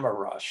gamma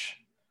rush.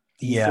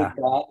 Do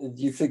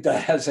you think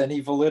that has any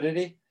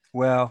validity?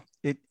 Well,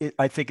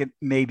 I think it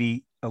may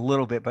be a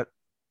little bit, but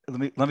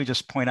let me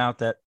just point out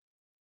that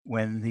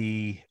when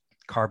the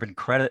carbon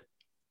credit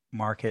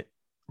market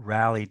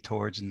rallied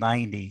towards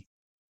 90,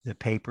 the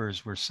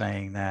papers were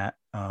saying that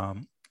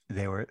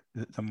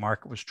the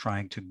market was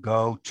trying to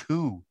go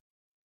to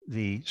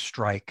the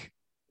strike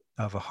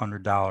of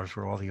 $100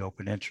 where all the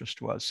open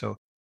interest was. So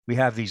we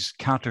have these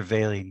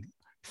countervailing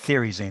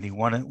theories, Andy.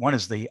 One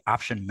is the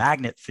option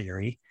magnet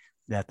theory,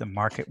 that the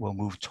market will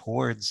move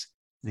towards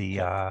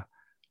the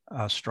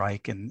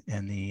strike, and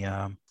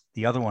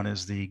the other one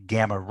is the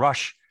gamma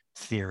rush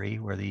theory,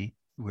 where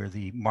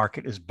the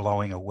market is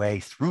blowing away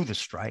through the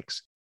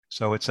strikes.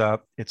 So it's a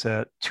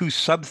two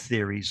sub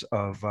theories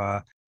of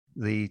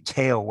the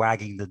tail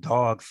wagging the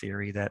dog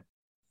theory, that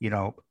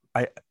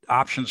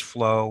options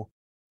flow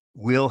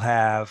will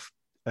have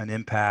an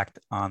impact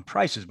on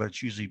prices, but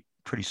it's usually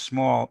pretty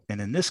small. And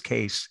in this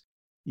case,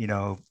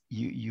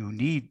 you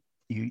need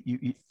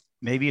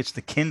maybe it's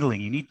the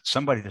kindling. You need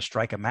somebody to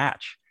strike a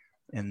match,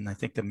 and I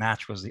think the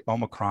match was the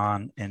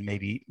Omicron, and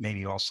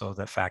maybe also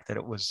the fact that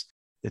it was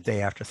the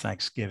day after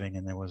Thanksgiving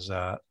and there was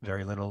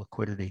very little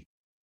liquidity.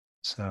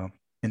 So,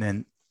 and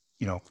then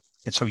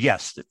and so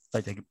yes,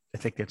 I think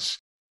it's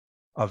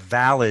a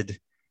valid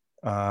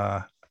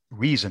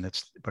reason.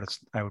 But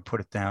I would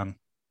put it down,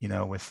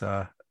 with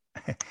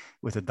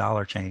with a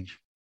dollar change.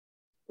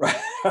 Right.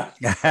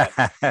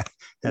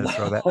 And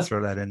throw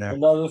that in there.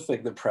 Another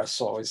thing the press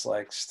always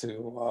likes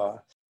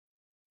to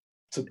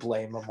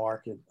blame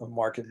a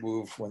market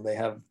move when they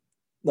have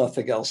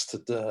nothing else to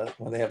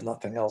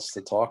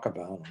talk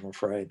about, I'm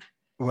afraid.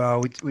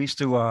 Well, we used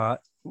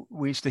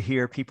to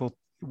hear people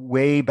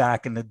way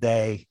back in the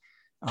day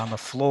on the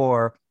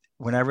floor,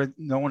 whenever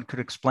no one could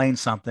explain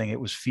something, it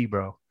was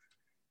Fibro,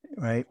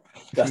 right?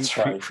 That's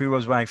right.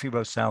 Fibro's buying,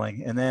 Fibro's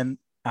selling. And then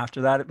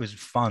after that, it was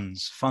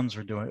funds. Funds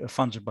are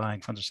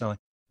buying, funds are selling.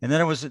 And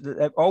then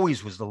it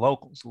always was the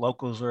locals.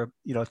 Locals are,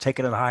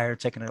 taking it higher,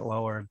 taking it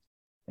lower.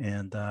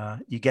 And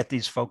you get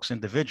these folks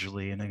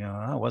individually and they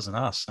go, oh, it wasn't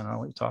us. I don't know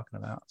what you're talking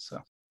about. So,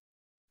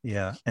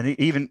 yeah. And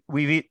even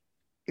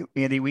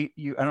Andy,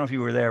 I don't know if you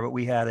were there, but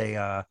we had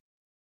a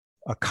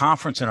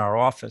conference in our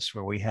office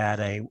where we had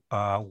a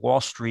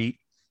Wall Street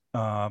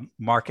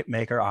market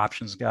maker,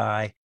 options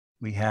guy.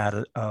 We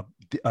had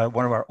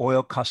one of our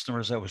oil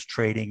customers that was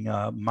trading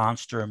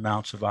monster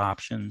amounts of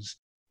options,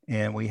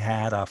 and we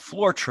had a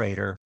floor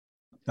trader.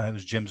 It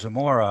was Jim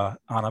Zamora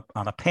on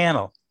a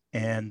panel,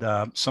 and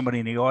somebody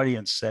in the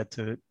audience said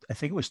I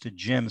think it was to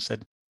Jim,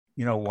 said,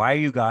 why are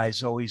you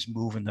guys always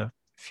moving the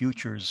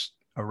futures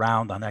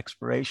around on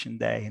expiration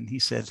day? And he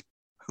said,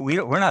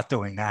 we're not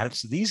doing that.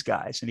 It's these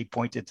guys. And he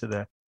pointed to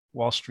the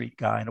Wall Street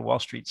guy, and the Wall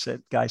Street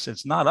guy said,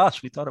 it's not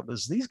us. We thought it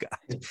was these guys.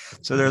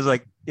 So there's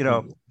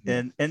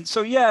and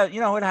so, yeah,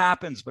 it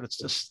happens, but it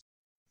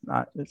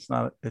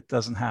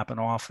doesn't happen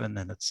often.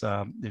 And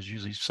there's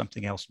usually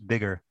something else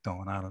bigger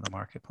going on in the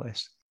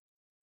marketplace.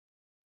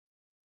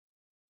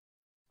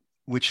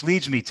 Which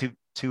leads me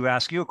to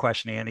ask you a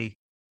question, Andy.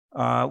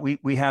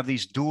 we have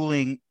these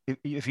dueling.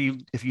 If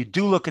you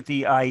do look at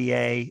the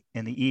IEA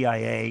and the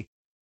EIA,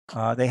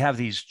 they have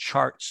these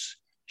charts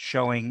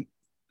showing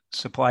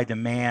supply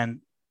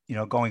demand,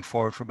 going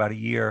forward for about a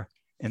year,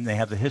 and they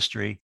have the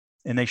history,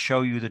 and they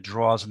show you the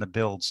draws and the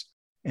builds.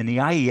 And the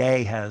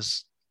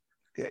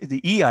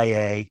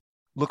EIA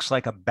looks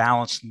like a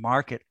balanced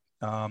market.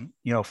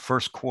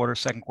 First quarter,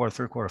 second quarter,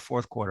 third quarter,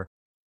 fourth quarter.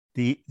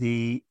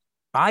 The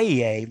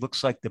IEA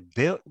looks like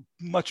the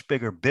much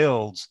bigger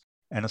builds,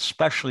 and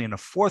especially in the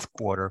fourth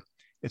quarter,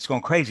 it's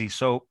going crazy.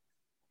 So,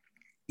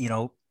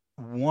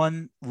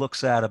 one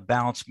looks at a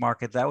balanced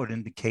market that would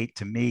indicate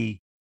to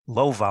me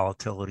low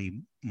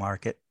volatility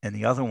market, and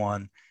the other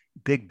one,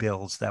 big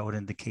builds, that would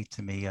indicate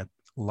to me a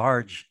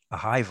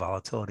high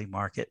volatility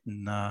market.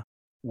 And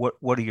what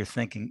are you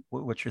thinking?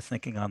 What's your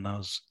thinking on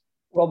those?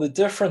 Well, the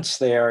difference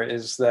there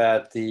is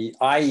that the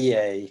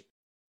IEA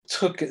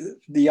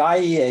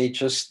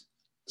just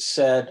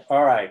said,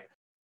 all right,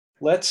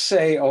 let's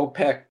say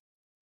OPEC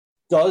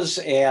does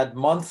add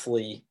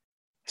monthly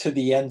to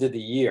the end of the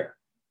year,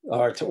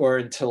 or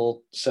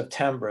until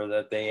September,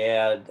 that they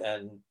add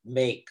and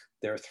make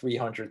their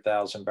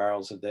 300,000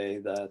 barrels a day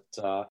that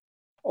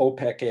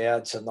OPEC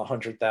adds, and the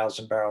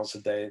 100,000 barrels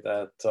a day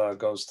that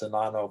goes to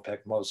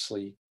non-OPEC,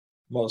 mostly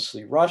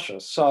Russia.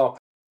 So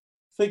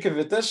think of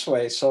it this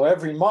way. So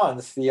every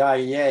month, the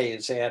IEA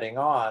is adding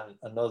on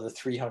another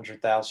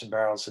 300,000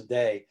 barrels a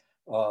day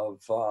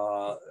of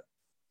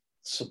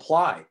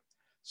supply.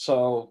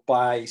 So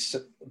by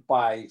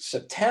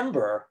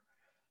September,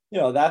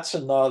 that's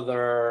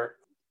another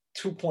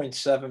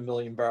 2.7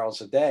 million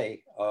barrels a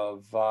day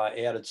of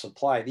added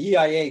supply. The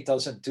EIA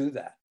doesn't do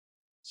that.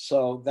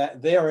 So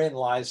that therein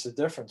lies the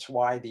difference,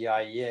 why the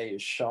IEA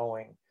is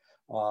showing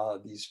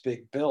these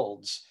big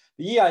builds.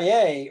 The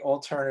EIA,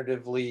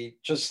 alternatively,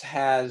 just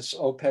has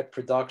OPEC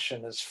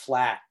production as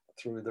flat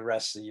through the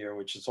rest of the year,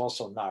 which is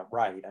also not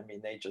right. I mean,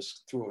 they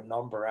just threw a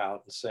number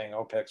out and saying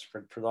OPEC's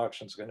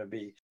production is going to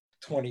be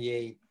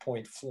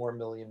 28.4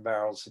 million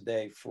barrels a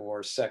day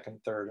for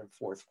second, third, and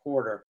fourth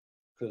quarter,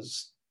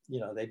 because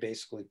they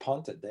basically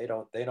punted. They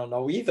don't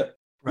know either.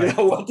 Right.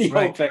 What the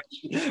Right.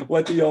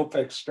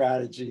 OPEC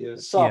strategy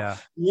is. So Yeah.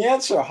 the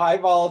answer, high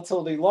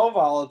volatility, low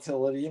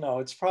volatility,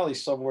 it's probably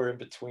somewhere in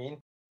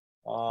between.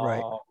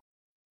 Right.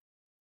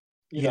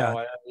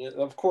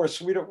 Of course,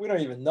 we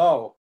don't even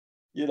know.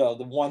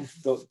 The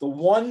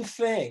one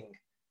thing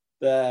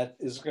that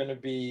is going to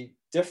be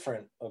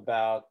different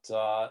about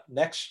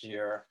next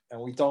year, and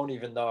we don't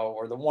even know,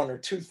 or the one or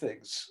two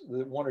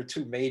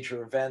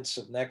major events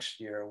of next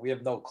year, we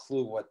have no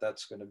clue what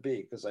that's going to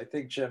be. Because I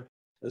think, Jim,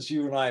 as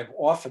you and I have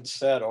often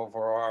said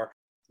over our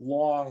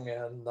long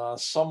and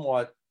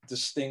somewhat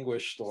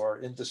distinguished or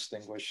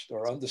indistinguished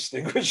or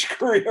undistinguished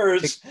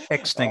careers.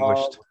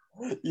 Extinguished.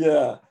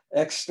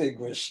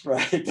 Extinguished,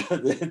 right?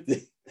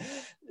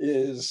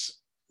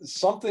 Is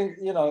something,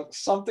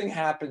 something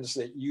happens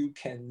that you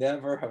can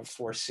never have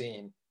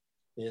foreseen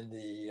in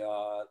the,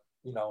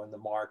 in the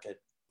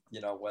market,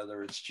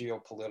 whether it's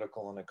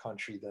geopolitical in a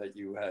country that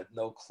you had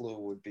no clue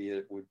would be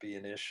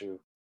an issue,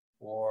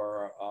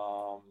 or,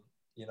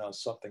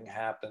 something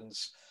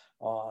happens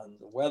on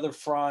the weather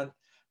front,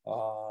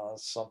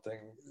 something,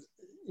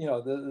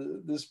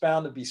 there's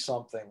bound to be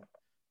something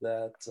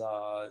that,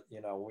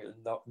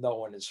 no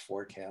one is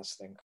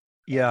forecasting.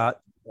 Yeah.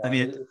 I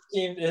mean,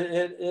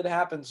 it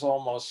happens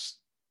almost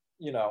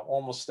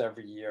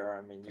every year.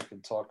 I mean, you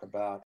can talk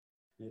about,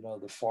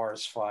 the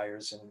forest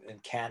fires in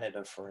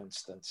Canada, for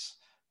instance,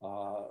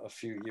 a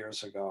few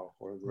years ago,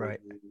 or right.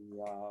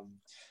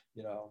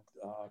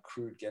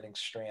 Crude getting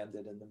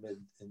stranded in the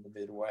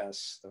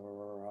Midwest,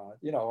 or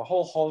a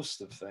whole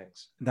host of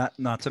things.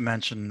 Not to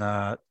mention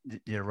the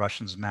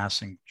Russians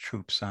massing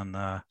troops on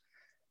the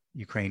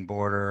Ukraine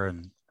border,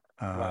 and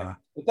right.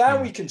 But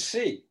that we can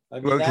see. I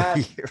mean, that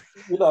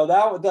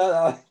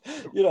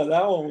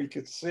one we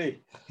could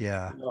see.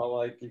 Yeah.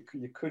 Like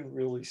you couldn't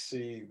really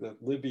see that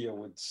Libya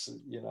would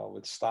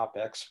stop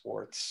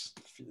exports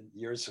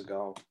years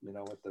ago.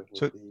 With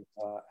the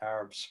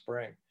Arab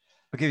Spring.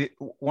 I'll give you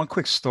one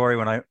quick story.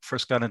 When I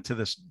first got into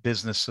this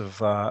business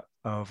of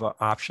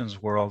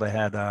options world, I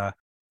had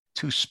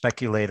two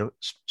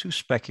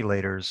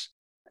speculators,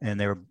 and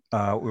they were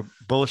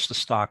bullish the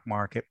stock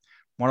market.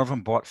 One of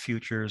them bought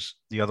futures,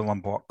 the other one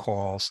bought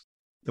calls.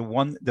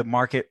 The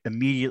market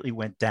immediately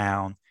went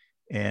down,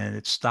 and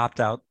it stopped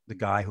out the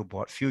guy who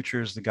bought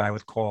futures. The guy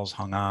with calls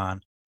hung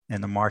on,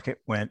 and the market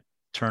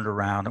turned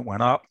around and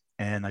went up.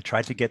 And I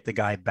tried to get the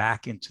guy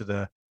back into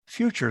the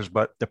futures,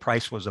 but the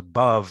price was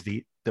above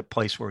the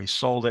place where he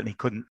sold it, and he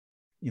couldn't,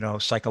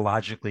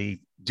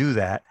 psychologically do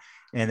that.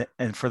 And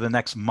for the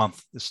next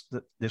month,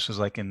 this was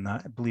like in,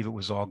 I believe it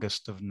was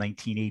August of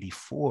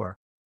 1984,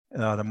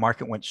 the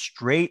market went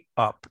straight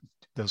up.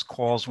 Those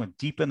calls went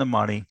deep in the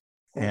money,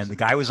 and the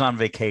guy was on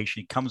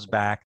vacation. He comes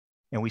back,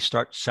 and we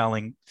start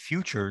selling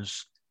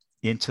futures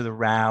into the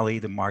rally.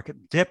 The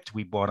market dipped.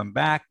 We bought them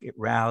back. It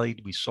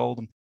rallied. We sold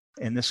them.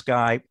 And this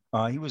guy,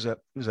 he was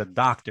a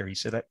doctor. He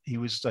said that he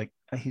was like,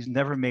 he's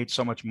never made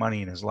so much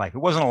money in his life. It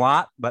wasn't a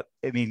lot, but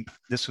I mean,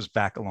 this was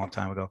back a long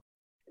time ago.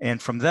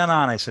 And from then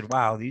on, I said,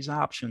 wow, these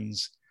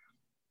options,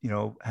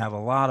 have a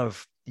lot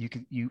of,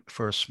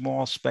 for a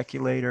small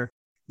speculator,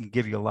 can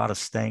give you a lot of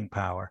staying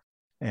power.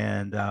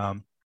 And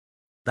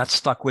that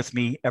stuck with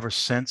me ever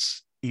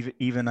since.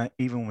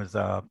 Even with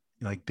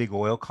like big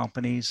oil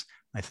companies,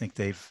 I think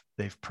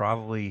they've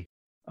probably,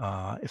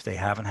 if they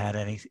haven't had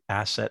any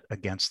asset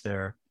against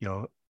their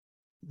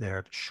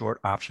short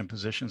option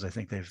positions, I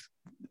think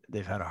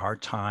they've had a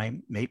hard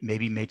time.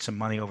 Maybe made some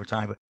money over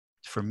time, but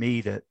for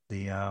me, that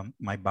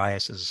my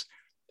bias is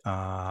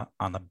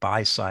on the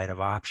buy side of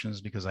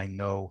options, because I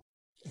know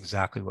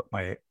exactly what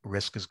my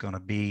risk is going to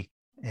be,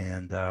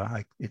 and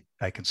I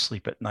can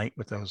sleep at night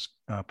with those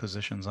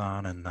positions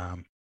on,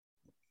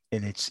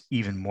 and it's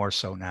even more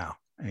so now.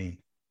 I mean,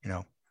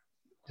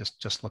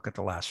 just look at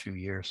the last few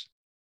years.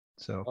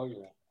 So, Oh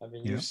yeah, I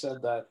mean, you've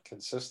said that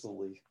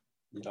consistently,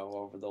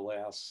 over the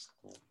last,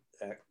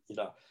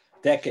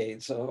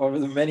 decades, over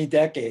the many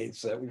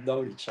decades that we've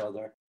known each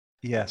other.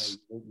 yes,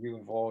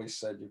 You've always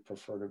said you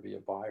prefer to be a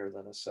buyer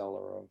than a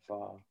seller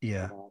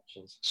yeah. of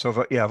options.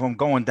 So if I'm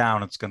going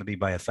down, it's going to be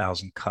by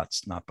 1,000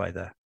 cuts, not by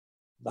the,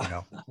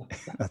 not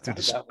through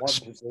That one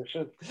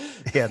position.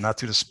 yeah, not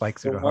through the spike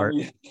through the heart.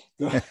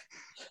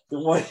 The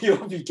one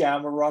you'll be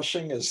gamma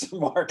rushing as the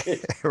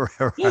market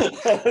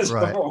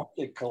Right.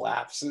 market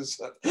collapses.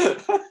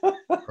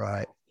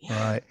 Right.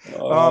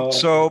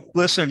 So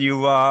listen,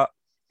 you're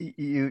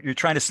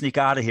trying to sneak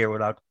out of here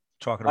without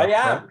talking I about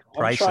am. I'm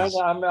trying prices. to.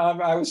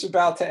 I was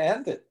about to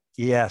end it.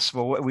 Yes.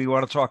 Well, we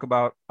want to talk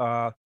about.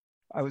 I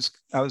was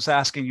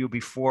asking you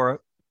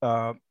before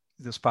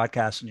this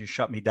podcast, and you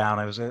shut me down.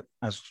 I was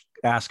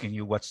asking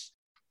you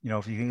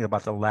if you think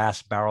about the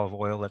last barrel of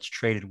oil that's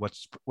traded,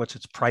 what's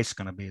its price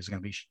going to be? Is it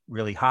going to be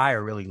really high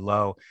or really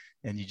low?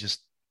 And you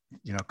just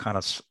kind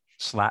of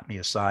slap me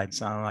aside.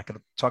 So I'm not going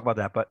to talk about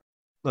that. But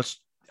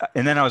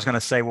and then I was going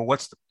to say, well,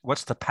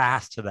 what's the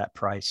path to that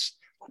price?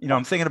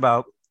 I'm thinking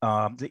about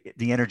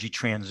the energy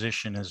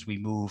transition as we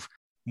move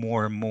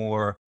more and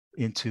more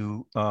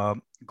into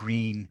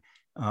green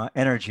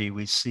energy.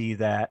 We see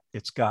that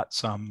it's got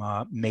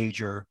some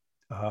major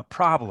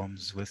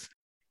problems with,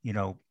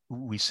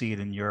 we see it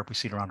in Europe, we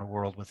see it around the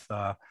world with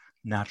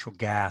natural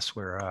gas,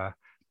 where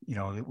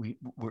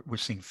we're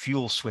seeing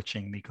fuel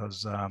switching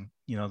because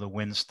the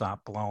winds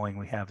stop blowing.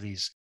 We have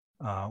these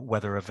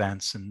weather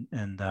events,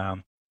 and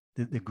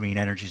the green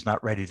energy is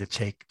not ready to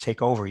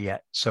take over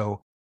yet.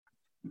 So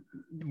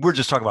we're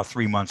just talking about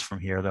 3 months from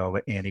here, though.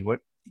 Andy, what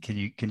can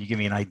you give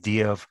me an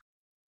idea of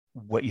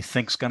what you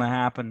think's going to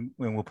happen?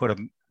 When we'll put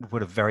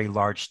a very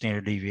large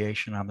standard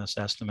deviation on this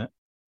estimate.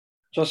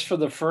 Just for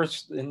the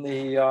first in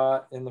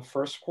the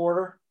first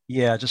quarter.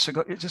 Yeah, just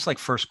like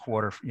first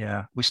quarter.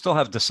 Yeah, we still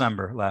have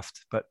December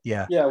left, but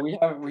yeah. Yeah,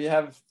 we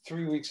have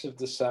 3 weeks of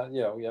December.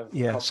 Yeah, we have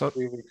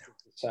 3 weeks of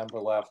December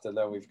left, and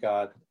then we've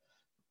got,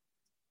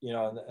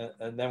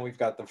 and then we've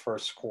got the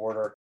first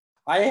quarter.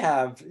 I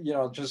have,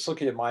 just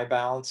looking at my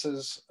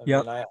balances. I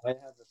mean, I have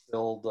a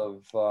build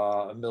of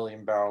 1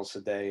 million barrels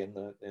a day in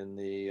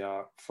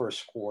the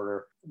first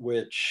quarter,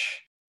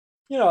 which,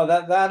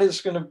 that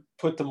is going to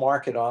put the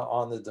market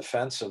on the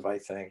defensive, I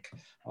think.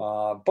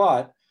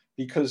 But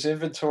because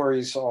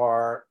inventories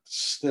are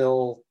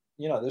still,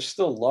 they're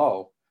still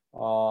low.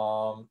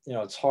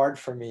 It's hard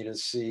for me to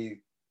see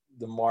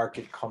the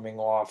market coming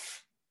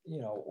off,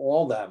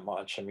 all that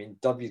much. I mean,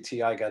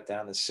 WTI got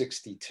down to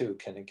 62.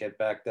 Can it get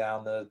back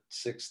down to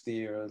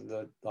 60 or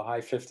the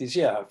high 50s?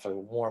 Yeah, for a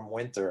warm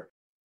winter.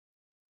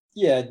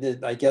 Yeah,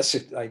 I guess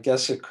it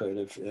could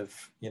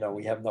if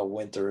we have no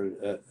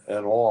winter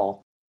at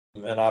all.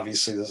 And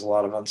obviously, there's a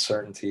lot of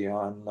uncertainty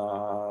on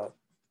the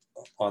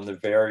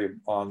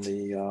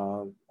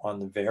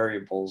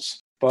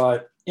variables.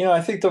 But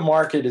I think the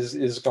market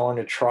is going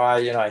to try.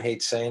 I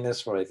hate saying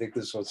this, but I think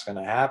this is what's going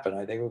to happen.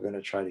 I think we're going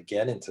to try to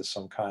get into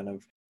some kind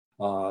of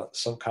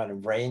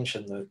range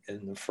in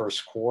the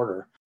first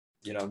quarter.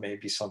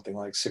 Maybe something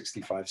like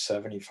 65,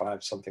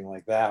 75, something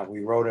like that. We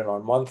wrote it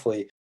on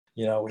monthly.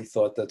 We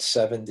thought that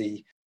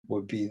 70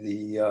 would be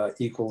the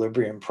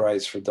equilibrium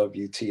price for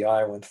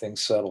WTI when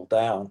things settle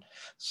down.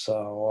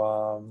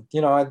 So,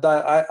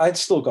 I'd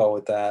still go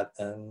with that.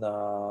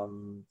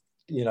 And,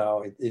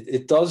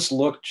 it does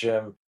look,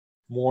 Jim,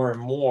 more and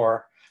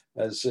more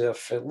as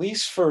if, at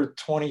least for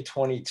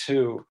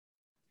 2022,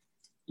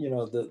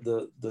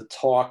 the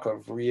talk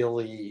of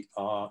really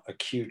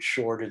acute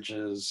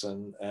shortages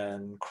and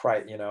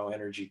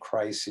energy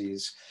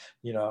crises,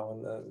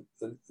 and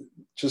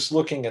just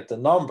looking at the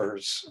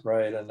numbers,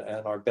 right, and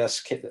our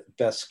best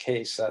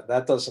case,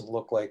 that doesn't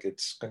look like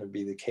it's going to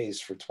be the case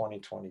for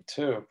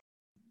 2022.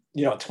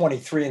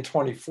 23 and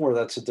 24,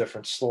 that's a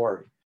different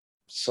story.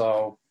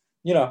 So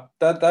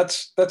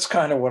that's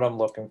kind of what I'm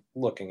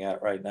looking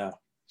at right now.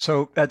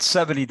 So at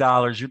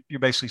 $70, you're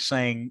basically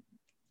saying,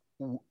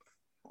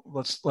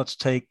 let's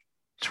take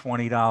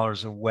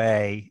 $20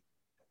 away,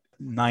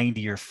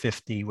 90 or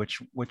 50.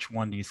 Which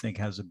one do you think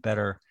has a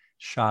better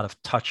shot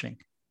of touching?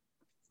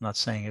 not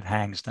saying it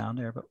hangs down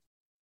there, but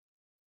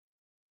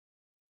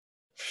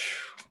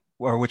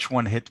or which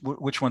one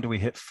do we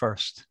hit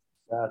first?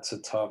 That's a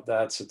tough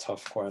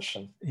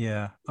question.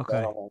 Yeah. Okay.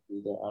 I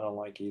don't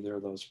like either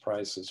of those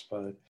prices,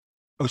 but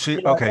Oh, so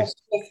I okay. guess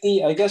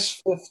 50. I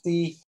guess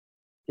 50.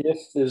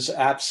 If there's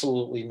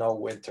absolutely no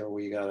winter,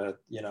 we have a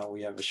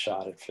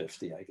shot at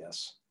 50. I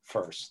guess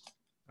first.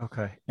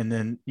 Okay. And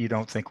then you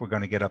don't think we're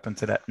going to get up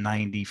into that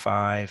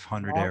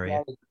 9,500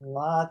 area?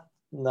 Not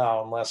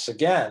no, unless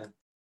again,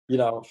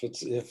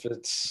 if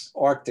it's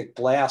Arctic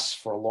blasts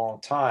for a long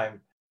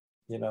time,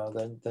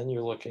 then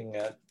you're looking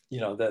at,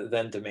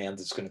 then demand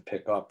is going to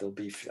pick up. There'll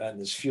be, and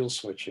there's fuel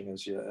switching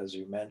as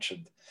you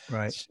mentioned.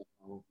 Right.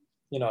 So,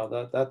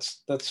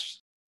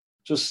 that's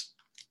just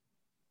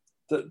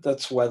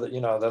that's weather.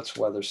 That's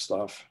weather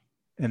stuff.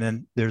 And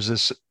then there's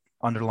this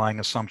underlying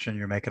assumption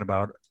you're making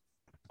about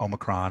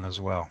Omicron as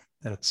well.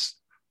 That's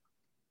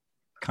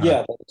kind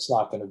of But it's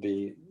not going to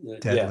be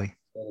deadly.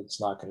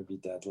 it's not going to be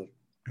deadly.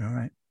 All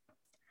right.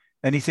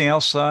 Anything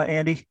else,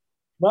 Andy?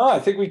 No, I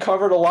think we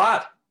covered a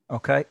lot.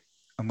 Okay.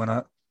 I'm going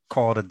to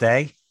call it a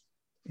day.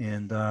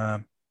 And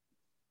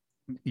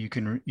you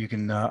can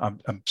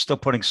I'm still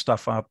putting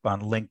stuff up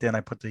on LinkedIn.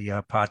 I put the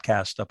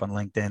podcast up on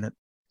LinkedIn. As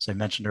I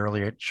mentioned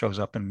earlier, it shows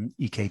up in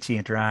EKT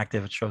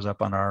Interactive. It shows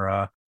up on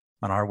our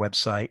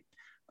website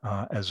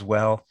as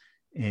well.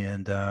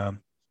 And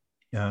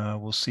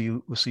we'll see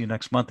you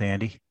next month,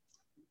 Andy.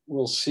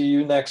 We'll see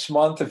you next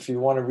month. If you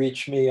want to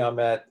reach me, I'm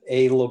at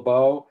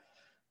alebow,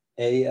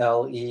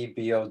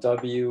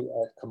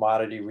 ALEBOW at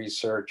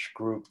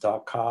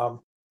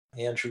commodityresearchgroup.com.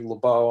 Andrew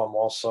LeBeau. I'm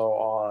also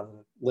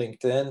on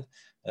LinkedIn.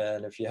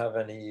 And if you have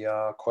any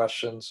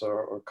questions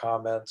or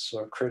comments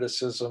or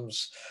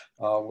criticisms,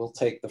 we'll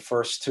take the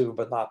first two,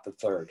 but not the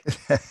third.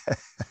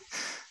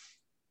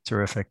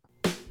 Terrific.